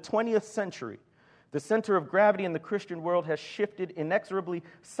 over the 20th century, the center of gravity in the Christian world has shifted inexorably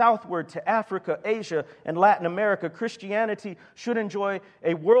southward to Africa, Asia, and Latin America. Christianity should enjoy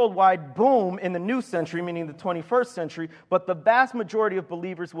a worldwide boom in the new century, meaning the 21st century, but the vast majority of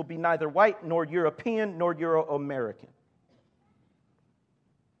believers will be neither white nor European nor Euro-American.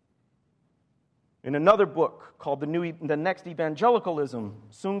 In another book called The Next Evangelicalism,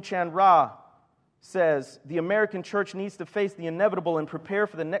 Sung Chan Ra says, the American church needs to face the inevitable and prepare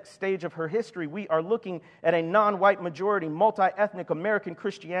for the next stage of her history. We are looking at a non-white majority, multi-ethnic American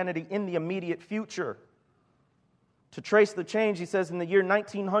Christianity in the immediate future. To trace the change, he says, in the year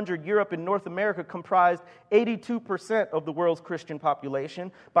 1900, Europe and North America comprised 82% of the world's Christian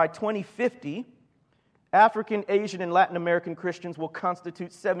population. By 2050, African, Asian, and Latin American Christians will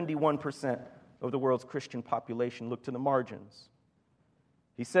constitute 71% of the world's Christian population. Look to the margins.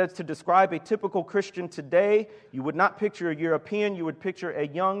 He says to describe a typical Christian today, you would not picture a European, you would picture a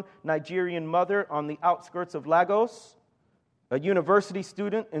young Nigerian mother on the outskirts of Lagos, a university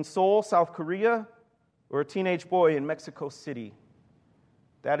student in Seoul, South Korea, or a teenage boy in Mexico City.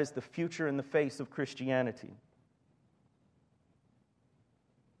 That is the future in the face of Christianity.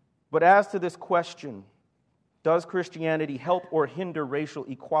 But as to this question, does Christianity help or hinder racial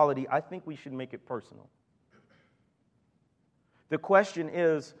equality? I think we should make it personal. The question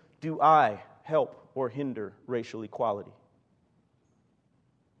is, do I help or hinder racial equality?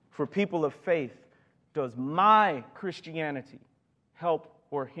 For people of faith, does my Christianity help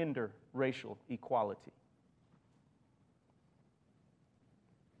or hinder racial equality?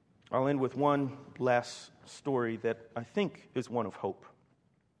 I'll end with one last story that I think is one of hope.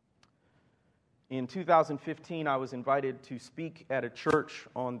 In 2015, I was invited to speak at a church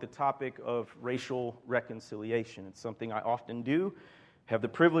on the topic of racial reconciliation. It's something I often do, have the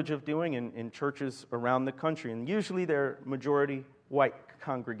privilege of doing in churches around the country. And usually they're majority white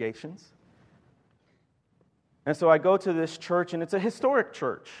congregations. And so I go to this church, and it's a historic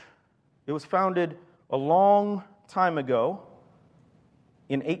church. It was founded a long time ago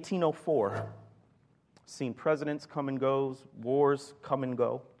in 1804. Seen presidents come and go, wars come and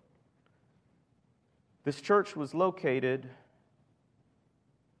go. This church was located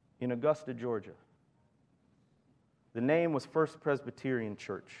in Augusta, Georgia. The name was First Presbyterian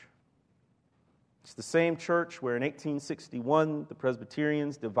Church. It's the same church where in 1861 the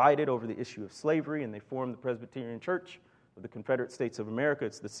Presbyterians divided over the issue of slavery and they formed the Presbyterian Church of the Confederate States of America.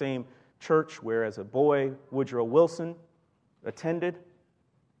 It's the same church where, as a boy, Woodrow Wilson attended,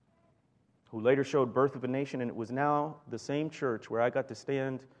 who later showed Birth of a Nation, and it was now the same church where I got to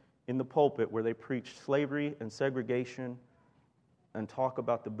stand in the pulpit where they preached slavery and segregation and talk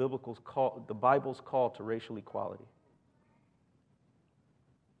about the Bible's call to racial equality.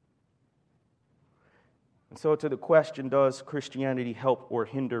 And so to the question, does Christianity help or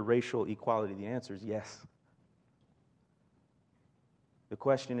hinder racial equality? The answer is yes. The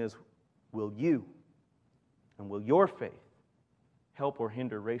question is, will you and will your faith help or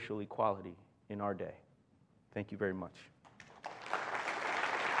hinder racial equality in our day? Thank you very much.